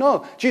 I don't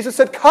know. Jesus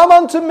said, "Come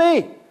unto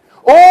me,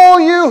 all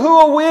you who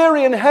are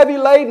weary and heavy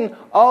laden,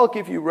 I'll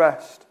give you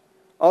rest.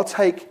 I'll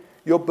take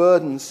your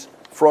burdens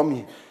from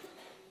you."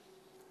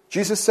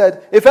 Jesus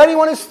said, "If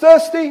anyone is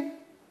thirsty,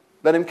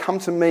 let him come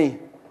to me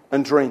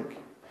and drink."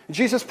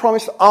 Jesus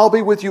promised, "I'll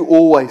be with you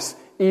always,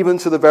 even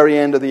to the very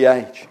end of the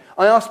age."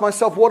 I asked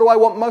myself, what do I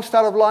want most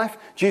out of life?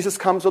 Jesus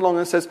comes along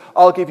and says,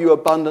 "I'll give you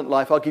abundant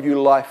life. I'll give you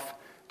life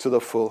to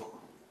the full."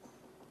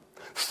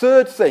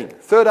 Third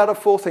out of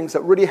 4 things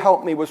that really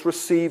helped me was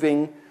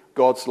receiving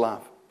God's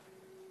love.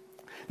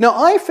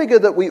 Now, I figure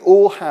that we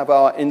all have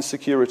our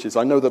insecurities.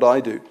 I know that I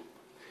do.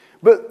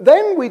 But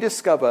then we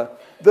discover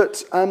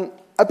that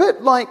a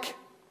bit like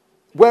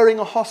wearing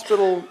a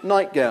hospital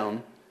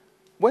nightgown,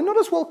 we're not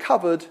as well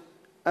covered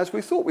as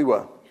we thought we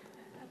were.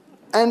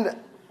 And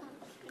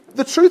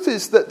the truth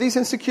is that these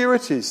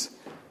insecurities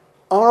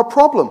are a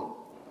problem.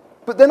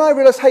 But then I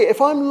realized, hey,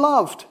 if I'm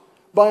loved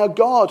by a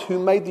God who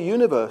made the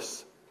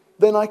universe,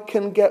 then I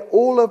can get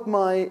all of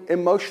my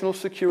emotional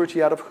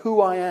security out of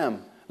who I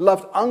am,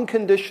 loved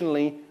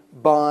unconditionally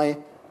by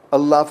a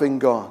loving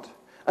God.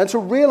 And to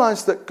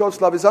realize that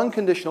God's love is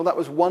unconditional, that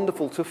was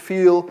wonderful to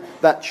feel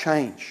that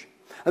change.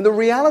 And the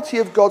reality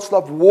of God's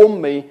love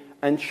warmed me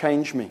and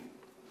change me.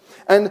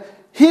 And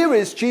here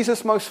is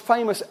Jesus' most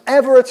famous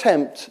ever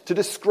attempt to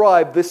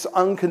describe this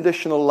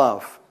unconditional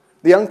love,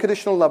 the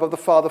unconditional love of the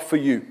Father for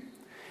you.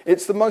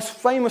 It's the most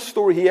famous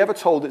story he ever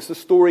told. It's the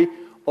story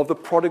of the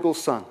prodigal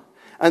son.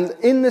 And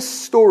in this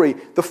story,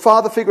 the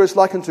father figure is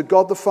likened to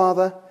God the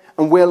Father,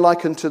 and we're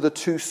likened to the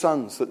two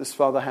sons that this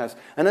father has.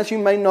 And as you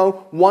may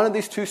know, one of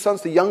these two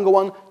sons, the younger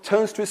one,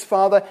 turns to his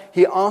father.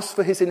 He asks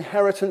for his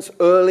inheritance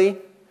early.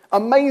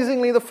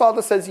 Amazingly, the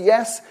father says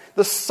yes.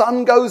 The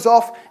son goes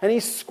off and he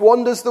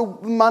squanders the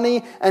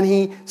money and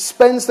he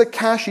spends the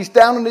cash. He's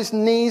down on his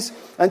knees.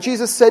 And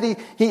Jesus said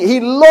he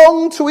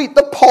longed to eat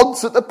the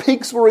pods that the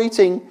pigs were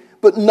eating,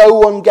 but no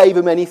one gave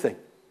him anything.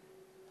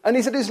 And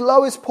he's at his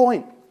lowest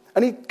point.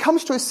 And he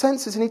comes to his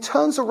senses and he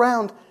turns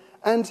around,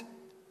 and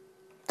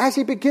as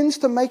he begins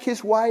to make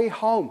his way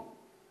home,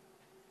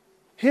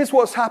 here's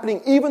what's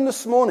happening even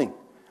this morning.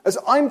 As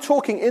I'm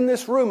talking in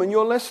this room and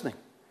you're listening,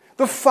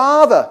 the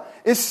father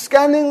is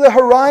scanning the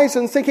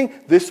horizon thinking,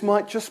 this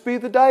might just be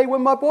the day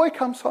when my boy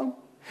comes home.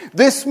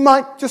 This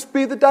might just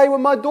be the day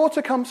when my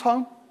daughter comes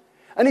home.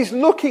 And he's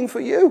looking for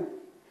you.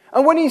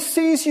 And when he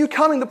sees you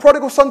coming, the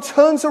prodigal son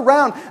turns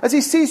around. As he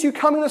sees you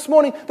coming this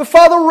morning, the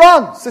father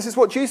runs. This is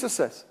what Jesus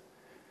says.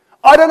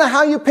 I don't know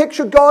how you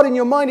picture God in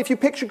your mind, if you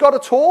picture God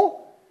at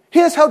all.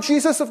 Here's how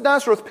Jesus of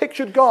Nazareth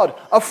pictured God,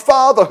 a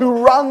father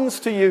who runs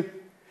to you.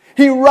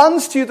 He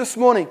runs to you this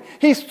morning.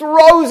 He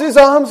throws his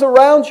arms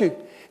around you.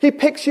 He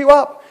picks you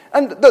up.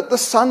 And the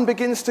son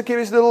begins to give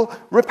his little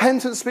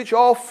repentance speech.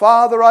 Oh,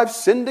 Father, I've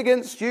sinned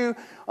against you.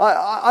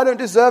 I don't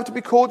deserve to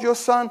be called your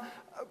son.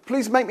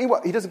 Please make me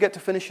what? He doesn't get to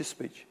finish his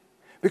speech,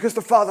 because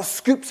the father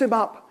scoops him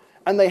up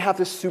and they have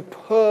this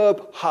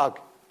superb hug.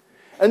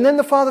 And then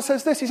the father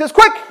says this. He says,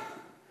 quick!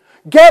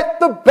 Get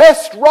the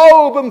best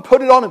robe and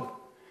put it on him.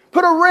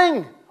 Put a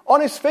ring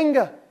on his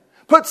finger.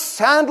 Put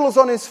sandals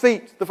on his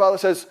feet. The father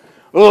says,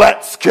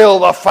 let's kill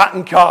the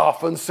fattened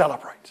calf and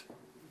celebrate.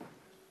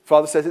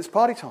 Father says, it's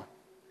party time.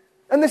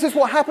 And this is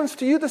what happens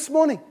to you this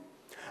morning.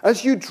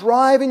 As you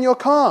drive in your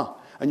car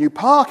and you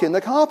park in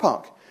the car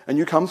park and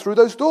you come through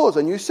those doors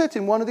and you sit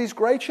in one of these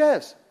grey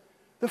chairs,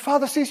 the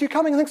father sees you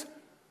coming and thinks,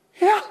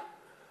 yeah,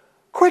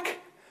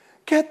 quick,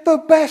 get the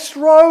best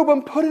robe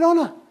and put it on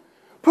her.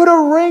 Put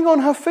a ring on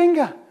her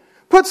finger.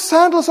 Put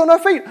sandals on her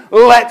feet.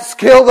 Let's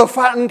kill the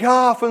fattened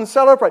calf and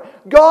celebrate.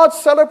 God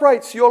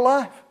celebrates your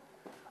life.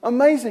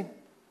 Amazing.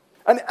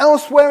 And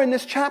elsewhere in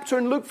this chapter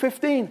in Luke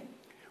 15,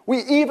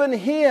 we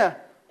overhear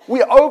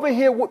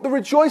the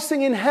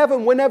rejoicing in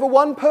heaven whenever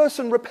one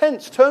person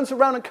repents, turns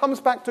around and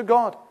comes back to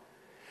God.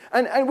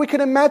 And we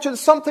can imagine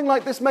something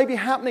like this may be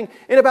happening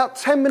in about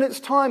 10 minutes'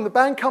 time. The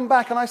band come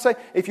back and I say,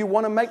 if you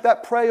want to make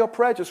that prayer your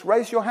prayer, just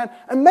raise your hand.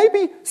 And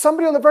maybe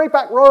somebody on the very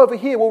back row over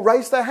here will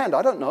raise their hand.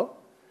 I don't know.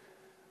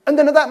 And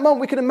then at that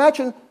moment we can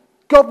imagine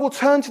God will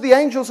turn to the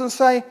angels and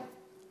say,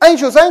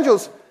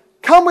 angels,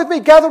 come with me,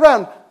 gather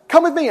round,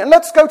 come with me, and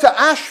let's go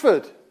to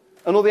Ashford.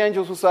 And all the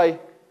angels will say,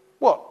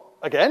 what,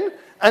 again?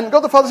 And God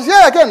the Father says,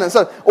 yeah, again. And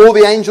so all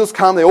the angels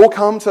come, they all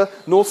come to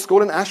North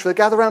School in Ashford,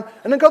 gather round.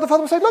 And then God the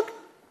Father will say, look,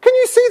 can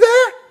you see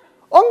there,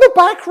 on the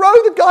back row,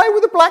 the guy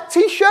with the black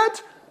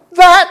t-shirt?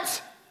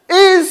 That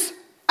is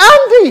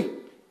Andy.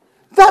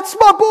 That's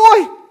my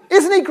boy.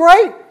 Isn't he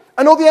great?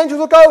 And all the angels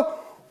will go,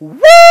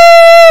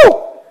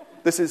 woo!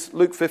 This is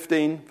Luke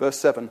 15, verse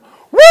 7.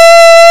 Woo!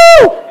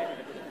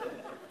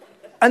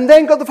 And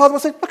then God the Father will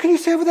say, look, can you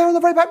see over there on the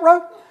very back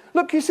row?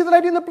 Look, can you see the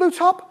lady in the blue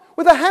top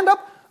with her hand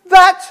up?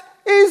 That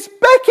is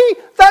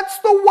Becky. That's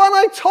the one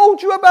I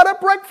told you about at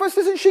breakfast.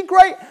 Isn't she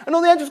great? And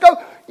all the angels go,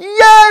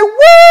 yeah,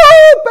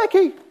 woo,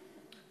 Becky.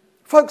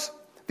 Folks,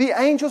 the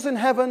angels in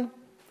heaven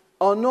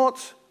are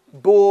not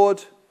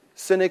bored,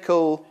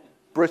 cynical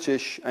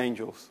British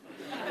angels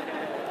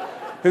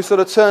who sort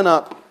of turn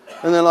up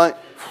and they're like,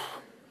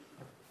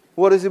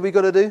 what is it we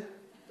got to do?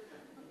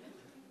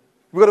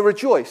 We've got to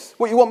rejoice.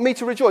 What, you want me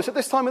to rejoice at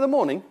this time of the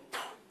morning?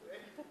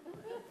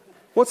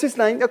 What's his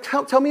name?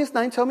 Tell me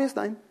his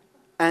name.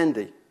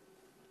 Andy.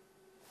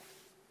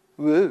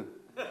 Woo.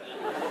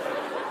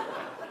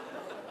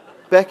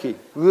 Becky.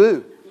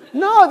 Woo.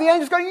 No, the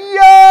angels go,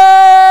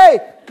 yay!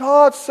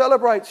 God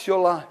celebrates your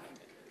life.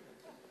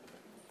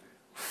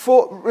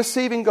 For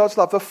receiving God's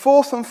love. The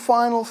fourth and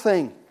final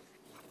thing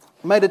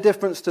made a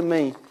difference to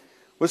me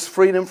was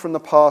freedom from the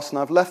past. And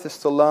I've left this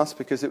till last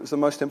because it was the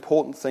most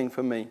important thing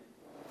for me.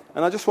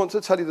 And I just want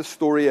to tell you the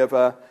story of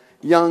a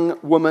young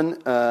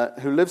woman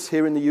who lives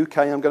here in the UK.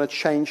 I'm going to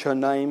change her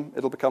name.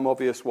 It'll become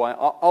obvious why.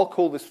 I'll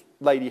call this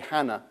lady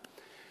Hannah.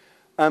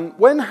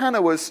 When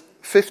Hannah was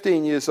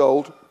 15 years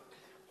old,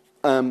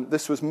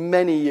 this was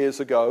many years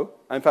ago.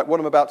 In fact, what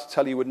I'm about to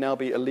tell you would now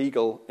be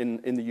illegal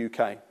in the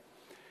UK.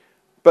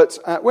 But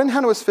when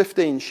Hannah was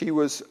 15, she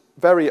was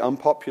very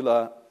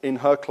unpopular in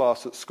her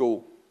class at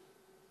school.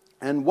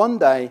 And one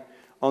day,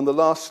 on the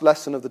last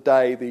lesson of the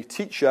day, the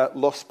teacher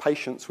lost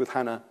patience with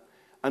Hannah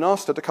and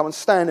asked her to come and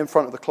stand in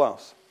front of the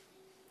class.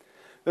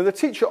 Then the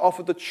teacher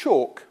offered the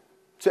chalk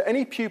to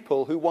any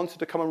pupil who wanted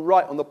to come and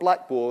write on the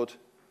blackboard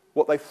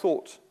what they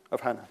thought of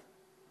Hannah.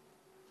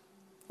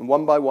 And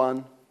one by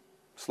one,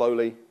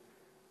 slowly,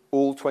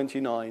 all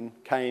 29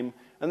 came,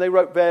 and they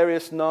wrote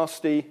various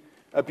nasty,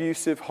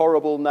 abusive,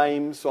 horrible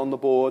names on the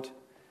board.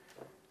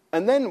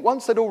 And then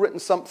once they'd all written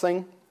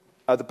something,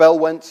 the bell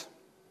went,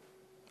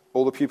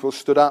 all the pupils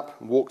stood up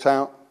and walked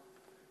out,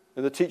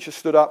 and the teacher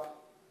stood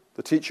up,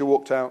 the teacher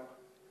walked out,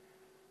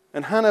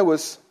 and Hannah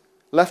was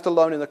left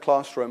alone in the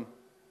classroom,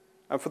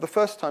 and for the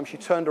first time she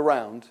turned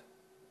around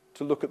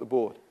to look at the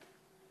board.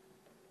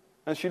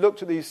 And she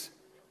looked at these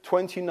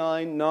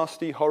 29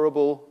 nasty,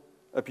 horrible,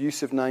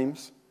 abusive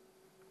names,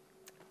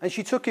 and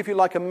she took, if you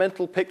like, a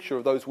mental picture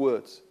of those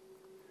words.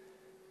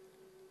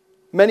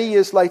 Many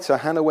years later,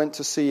 Hannah went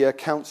to see a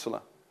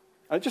counselor.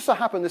 And it just so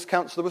happened this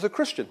counselor was a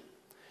Christian.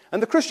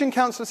 And the Christian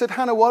counselor said,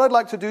 Hannah, what I'd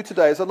like to do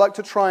today is I'd like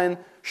to try and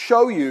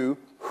show you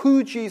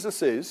who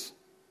Jesus is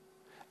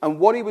and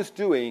what he was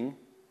doing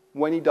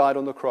when he died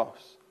on the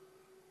cross.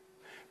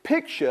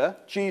 Picture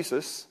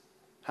Jesus,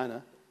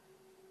 Hannah,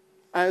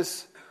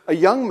 as a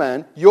young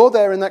man. You're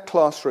there in that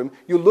classroom.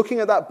 You're looking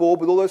at that board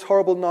with all those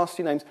horrible,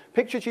 nasty names.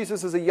 Picture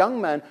Jesus as a young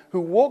man who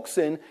walks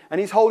in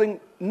and he's holding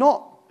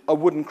not a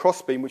wooden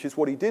crossbeam, which is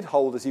what he did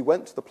hold as he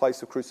went to the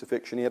place of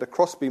crucifixion. He had a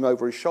crossbeam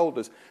over his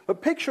shoulders.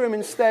 But picture him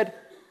instead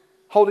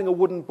holding a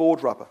wooden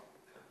board rubber.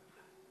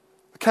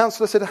 The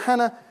counselor said,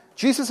 Hannah,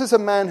 Jesus is a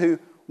man who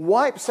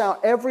wipes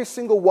out every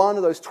single one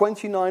of those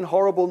 29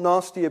 horrible,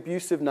 nasty,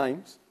 abusive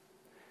names.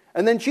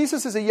 And then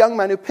Jesus is a young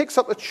man who picks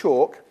up the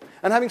chalk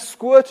and having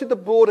squirted the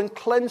board and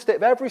cleansed it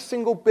of every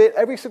single bit,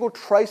 every single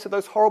trace of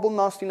those horrible,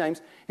 nasty names,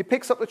 he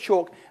picks up the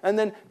chalk and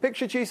then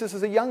picture Jesus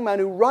as a young man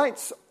who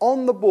writes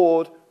on the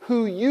board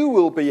who you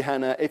will be,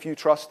 Hannah, if you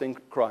trust in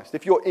Christ,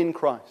 if you're in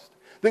Christ.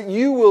 That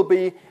you will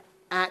be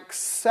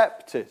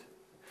accepted,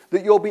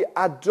 that you'll be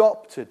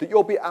adopted, that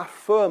you'll be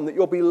affirmed, that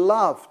you'll be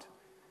loved,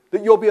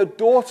 that you'll be a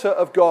daughter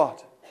of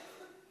God.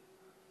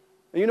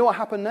 And you know what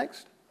happened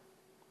next?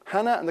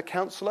 Hannah and the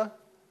counselor,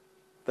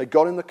 they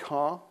got in the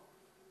car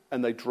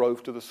and they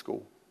drove to the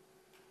school.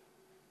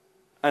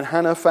 And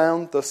Hannah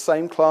found the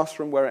same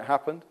classroom where it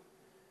happened.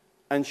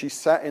 And she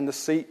sat in the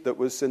seat that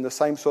was in the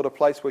same sort of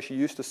place where she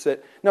used to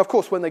sit. Now, of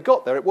course, when they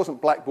got there, it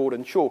wasn't blackboard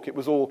and chalk. It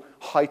was all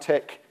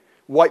high-tech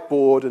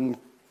whiteboard and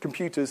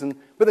computers.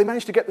 But they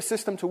managed to get the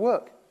system to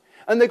work.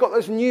 And they got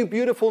those new,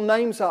 beautiful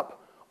names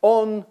up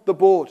on the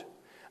board.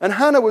 And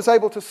Hannah was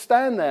able to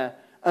stand there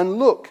and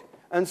look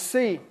and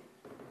see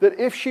that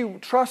if she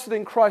trusted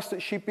in Christ,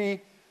 that she'd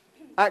be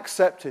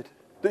accepted,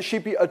 that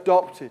she'd be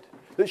adopted,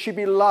 that she'd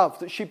be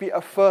loved, that she'd be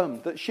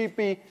affirmed, that she'd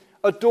be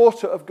a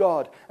daughter of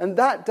God. And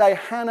that day,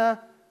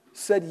 Hannah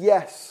said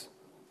yes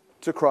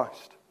to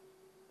Christ.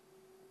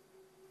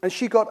 And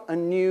she got a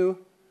new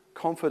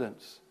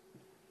confidence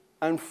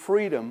and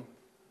freedom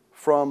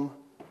from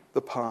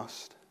the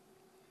past.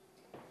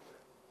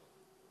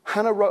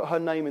 Hannah wrote her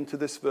name into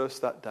this verse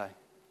that day.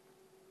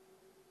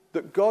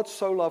 That God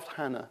so loved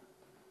Hannah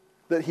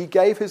that he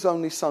gave his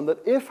only son, that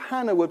if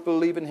Hannah would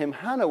believe in him,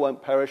 Hannah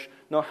won't perish,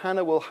 no,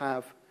 Hannah will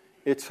have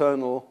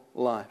eternal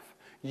life.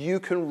 You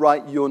can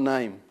write your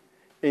name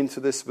into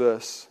this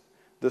verse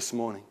this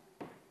morning.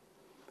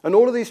 And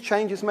all of these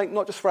changes make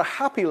not just for a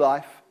happy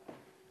life,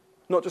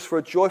 not just for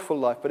a joyful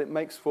life, but it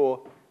makes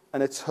for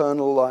an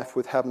eternal life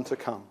with heaven to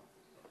come.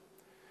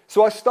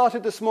 So I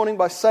started this morning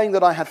by saying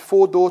that I had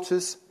 4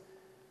 daughters.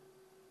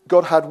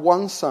 God had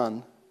one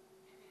son,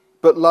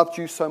 but loved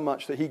you so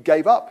much that he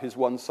gave up his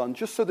one son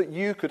just so that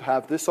you could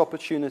have this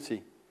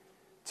opportunity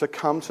to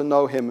come to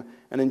know him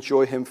and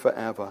enjoy him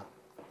forever.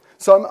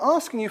 So I'm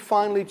asking you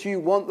finally, do you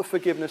want the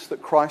forgiveness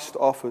that Christ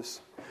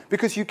offers?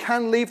 Because you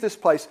can leave this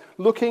place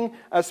looking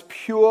as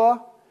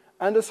pure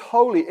and as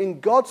holy. In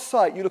God's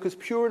sight, you look as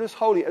pure and as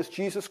holy as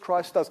Jesus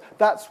Christ does.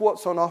 That's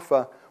what's on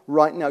offer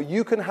right now.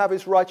 You can have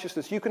his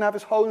righteousness. You can have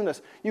his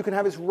holiness. You can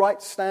have his right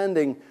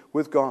standing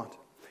with God.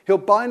 He'll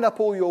bind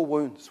up all your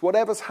wounds.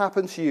 Whatever's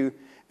happened to you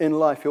in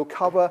life, he'll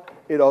cover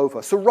it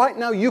over. So right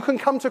now, you can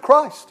come to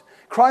Christ.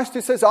 Christ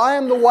who says, I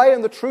am the way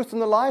and the truth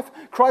and the life.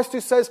 Christ who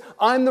says,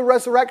 I'm the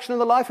resurrection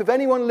and the life. If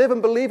anyone live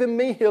and believe in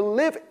me, he'll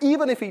live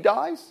even if he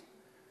dies.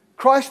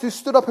 Christ who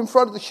stood up in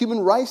front of the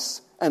human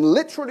race and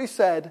literally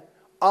said,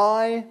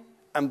 I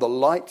am the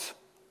light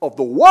of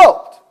the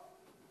world.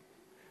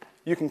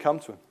 You can come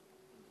to him.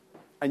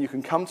 And you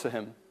can come to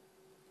him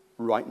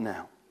right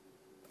now.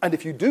 And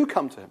if you do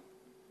come to him,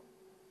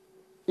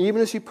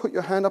 even as you put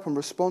your hand up and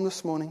respond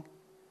this morning,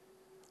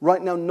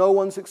 right now no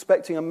one's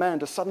expecting a man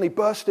to suddenly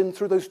burst in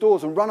through those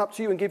doors and run up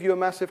to you and give you a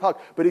massive hug.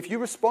 But if you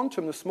respond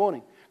to him this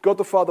morning, God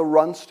the Father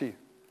runs to you,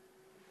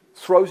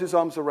 throws his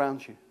arms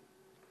around you,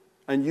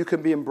 and you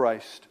can be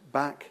embraced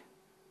back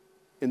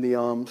in the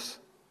arms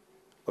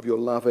of your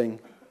loving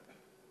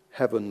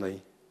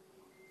heavenly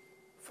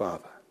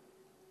Father.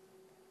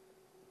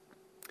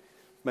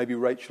 Maybe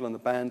Rachel and the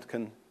band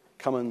can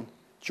come and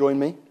join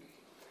me.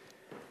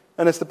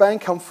 And as the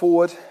band come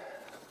forward,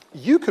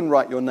 you can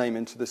write your name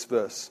into this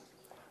verse.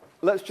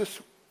 Let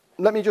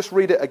me just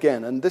read it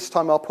again, and this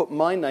time I'll put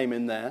my name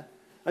in there.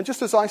 And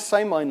just as I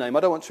say my name, I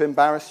don't want to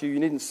embarrass you. You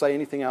needn't say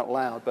anything out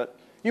loud, but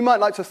you might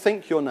like to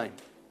think your name.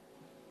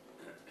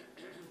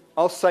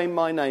 I'll say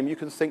my name. You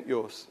can think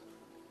yours.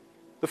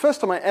 The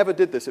first time I ever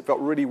did this, it felt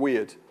really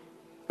weird.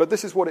 But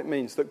this is what it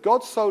means, that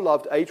God so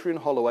loved Adrian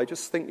Holloway,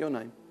 just think your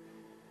name,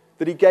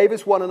 that he gave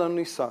his one and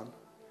only son,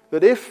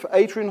 that if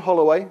Adrian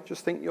Holloway,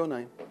 just think your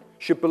name,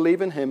 should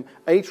believe in him,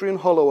 Adrian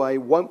Holloway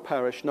won't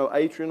perish. No,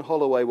 Adrian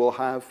Holloway will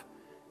have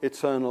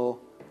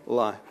eternal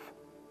life.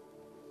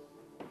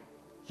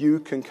 You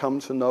can come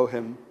to know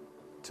him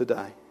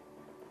today.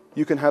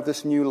 You can have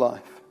this new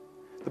life.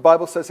 The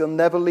Bible says he'll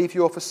never leave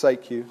you or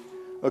forsake you,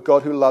 a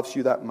God who loves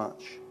you that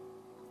much.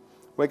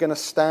 We're going to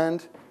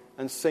stand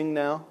and sing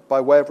now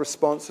by way of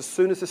response. As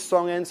soon as this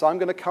song ends, I'm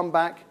going to come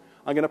back.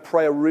 I'm going to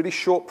pray a really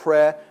short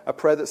prayer, a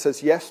prayer that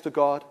says yes to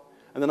God.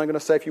 And then I'm going to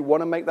say, if you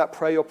want to make that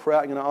prayer your prayer,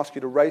 I'm going to ask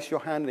you to raise your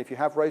hand. And if you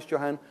have raised your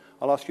hand,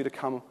 I'll ask you to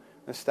come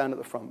and stand at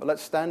the front. But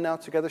let's stand now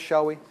together,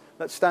 shall we?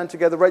 Let's stand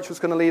together. Rachel's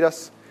going to lead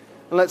us.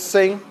 And let's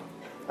sing,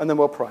 and then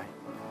we'll pray.